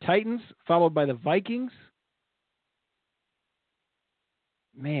week, Titans followed by the Vikings.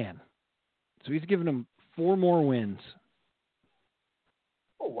 Man, so he's giving them 4 more wins.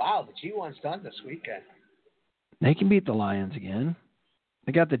 Oh wow, the G1's done this weekend. They can beat the Lions again.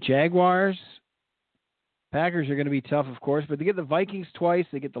 They got the Jaguars. Packers are going to be tough, of course, but they get the Vikings twice.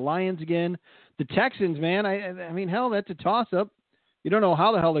 They get the Lions again. The Texans, man, I mean, hell, that's a toss-up. You don't know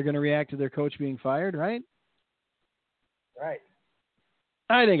how the hell they're going to react to their coach being fired, right? Right.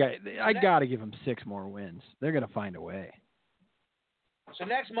 I think I got to give them 6 more wins. They're going to find a way. So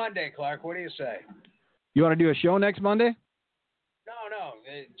next Monday, Clark, what do you say? You want to do a show next Monday? No,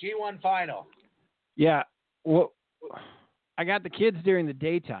 the G1 final. Yeah. Well, I got the kids during the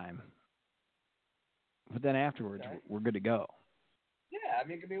daytime. but then afterwards we're good to go. Yeah, I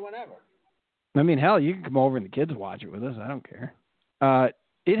mean, it could be whenever. I mean, hell, you can come over and the kids watch it with us. I don't care.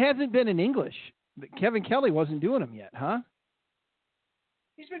 It hasn't been in English. Kevin Kelly wasn't doing them yet, huh?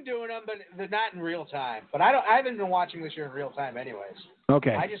 He's been doing them, but they're not in real time. But I haven't been watching this year in real time, anyways.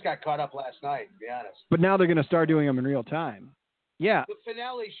 Okay. I just got caught up last night, to be honest. But now they're going to start doing them in real time. Yeah. The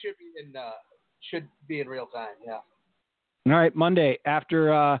finale should be in real time. Yeah. All right, Monday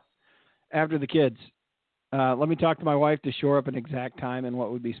after the kids. Let me talk to my wife to shore up an exact time and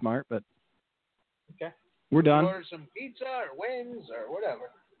what would be smart. But okay, we're done. Order some pizza or wings or whatever.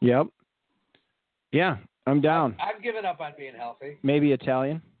 Yep. Yeah, I'm down. I've given up on being healthy. Maybe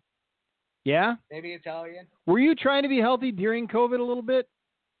Italian. Yeah? Maybe Italian. Were you trying to be healthy during COVID a little bit?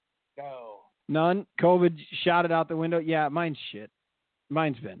 No. None? COVID shot it out the window? Yeah, mine's shit.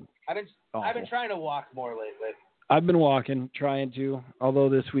 Mine's been awful. I've been trying to walk more lately. I've been walking, trying to, although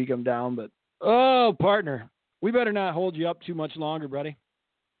this week I'm down. But, oh, partner, we better not hold you up too much longer, buddy.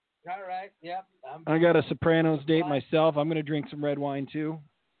 All right, yep. I got a Sopranos date myself. I'm going to drink some red wine, too.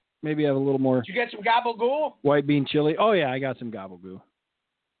 Maybe have a little more. Did you get some gabagool? White bean chili. Oh, yeah, I got some gabagool.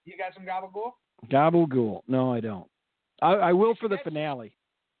 You got some gabagool? Gabagool. No, I don't. I will for the finale.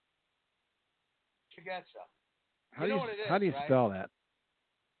 You get some. How What do you right? spell that?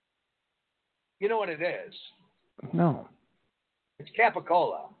 You know what it is? No. It's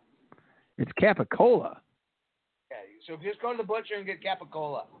Capicola. It's Capicola. Okay, so just go to the butcher and get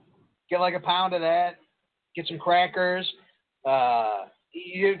Capicola. Get like a pound of that. Get some crackers.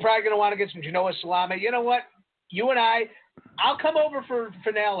 You're probably going to want to get some Genoa salami. You know what? You and I'll come over for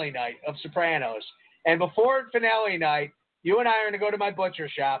finale night of Sopranos. And before finale night, you and I are going to go to my butcher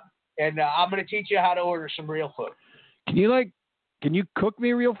shop, and I'm going to teach you how to order some real food. Can you cook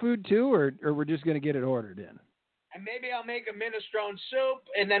me real food too, or we're just going to get it ordered in? And maybe I'll make a minestrone soup,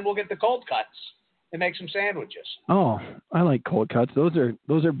 and then we'll get the cold cuts and make some sandwiches. Oh, I like cold cuts. Those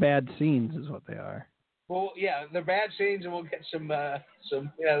are bad scenes, is what they are. Well, yeah, they're bad scenes, and we'll get some.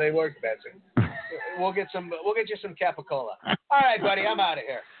 Yeah, they work bad scenes. We'll get you some Capicola. All right, buddy, I'm out of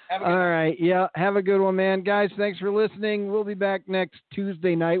here. Have a good All right, yeah, have a good one, man. Guys, thanks for listening. We'll be back next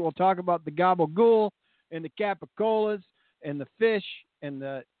Tuesday night. We'll talk about the gabagool and the Capicolas and the fish and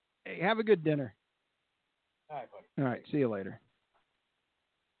the. Hey, have a good dinner. All right, buddy. All right, see you later.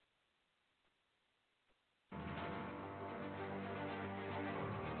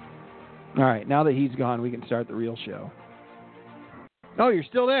 All right, now that he's gone, we can start the real show. Oh, you're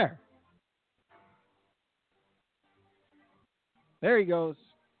still there. There he goes.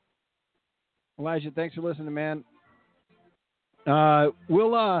 Elijah, thanks for listening, man. I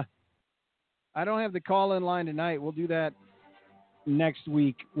don't have the call-in line tonight. We'll do that next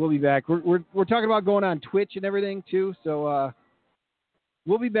week. We'll be back. We're talking about going on Twitch and everything too, so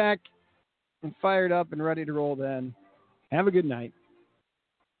we'll be back and fired up and ready to roll then. Have a good night.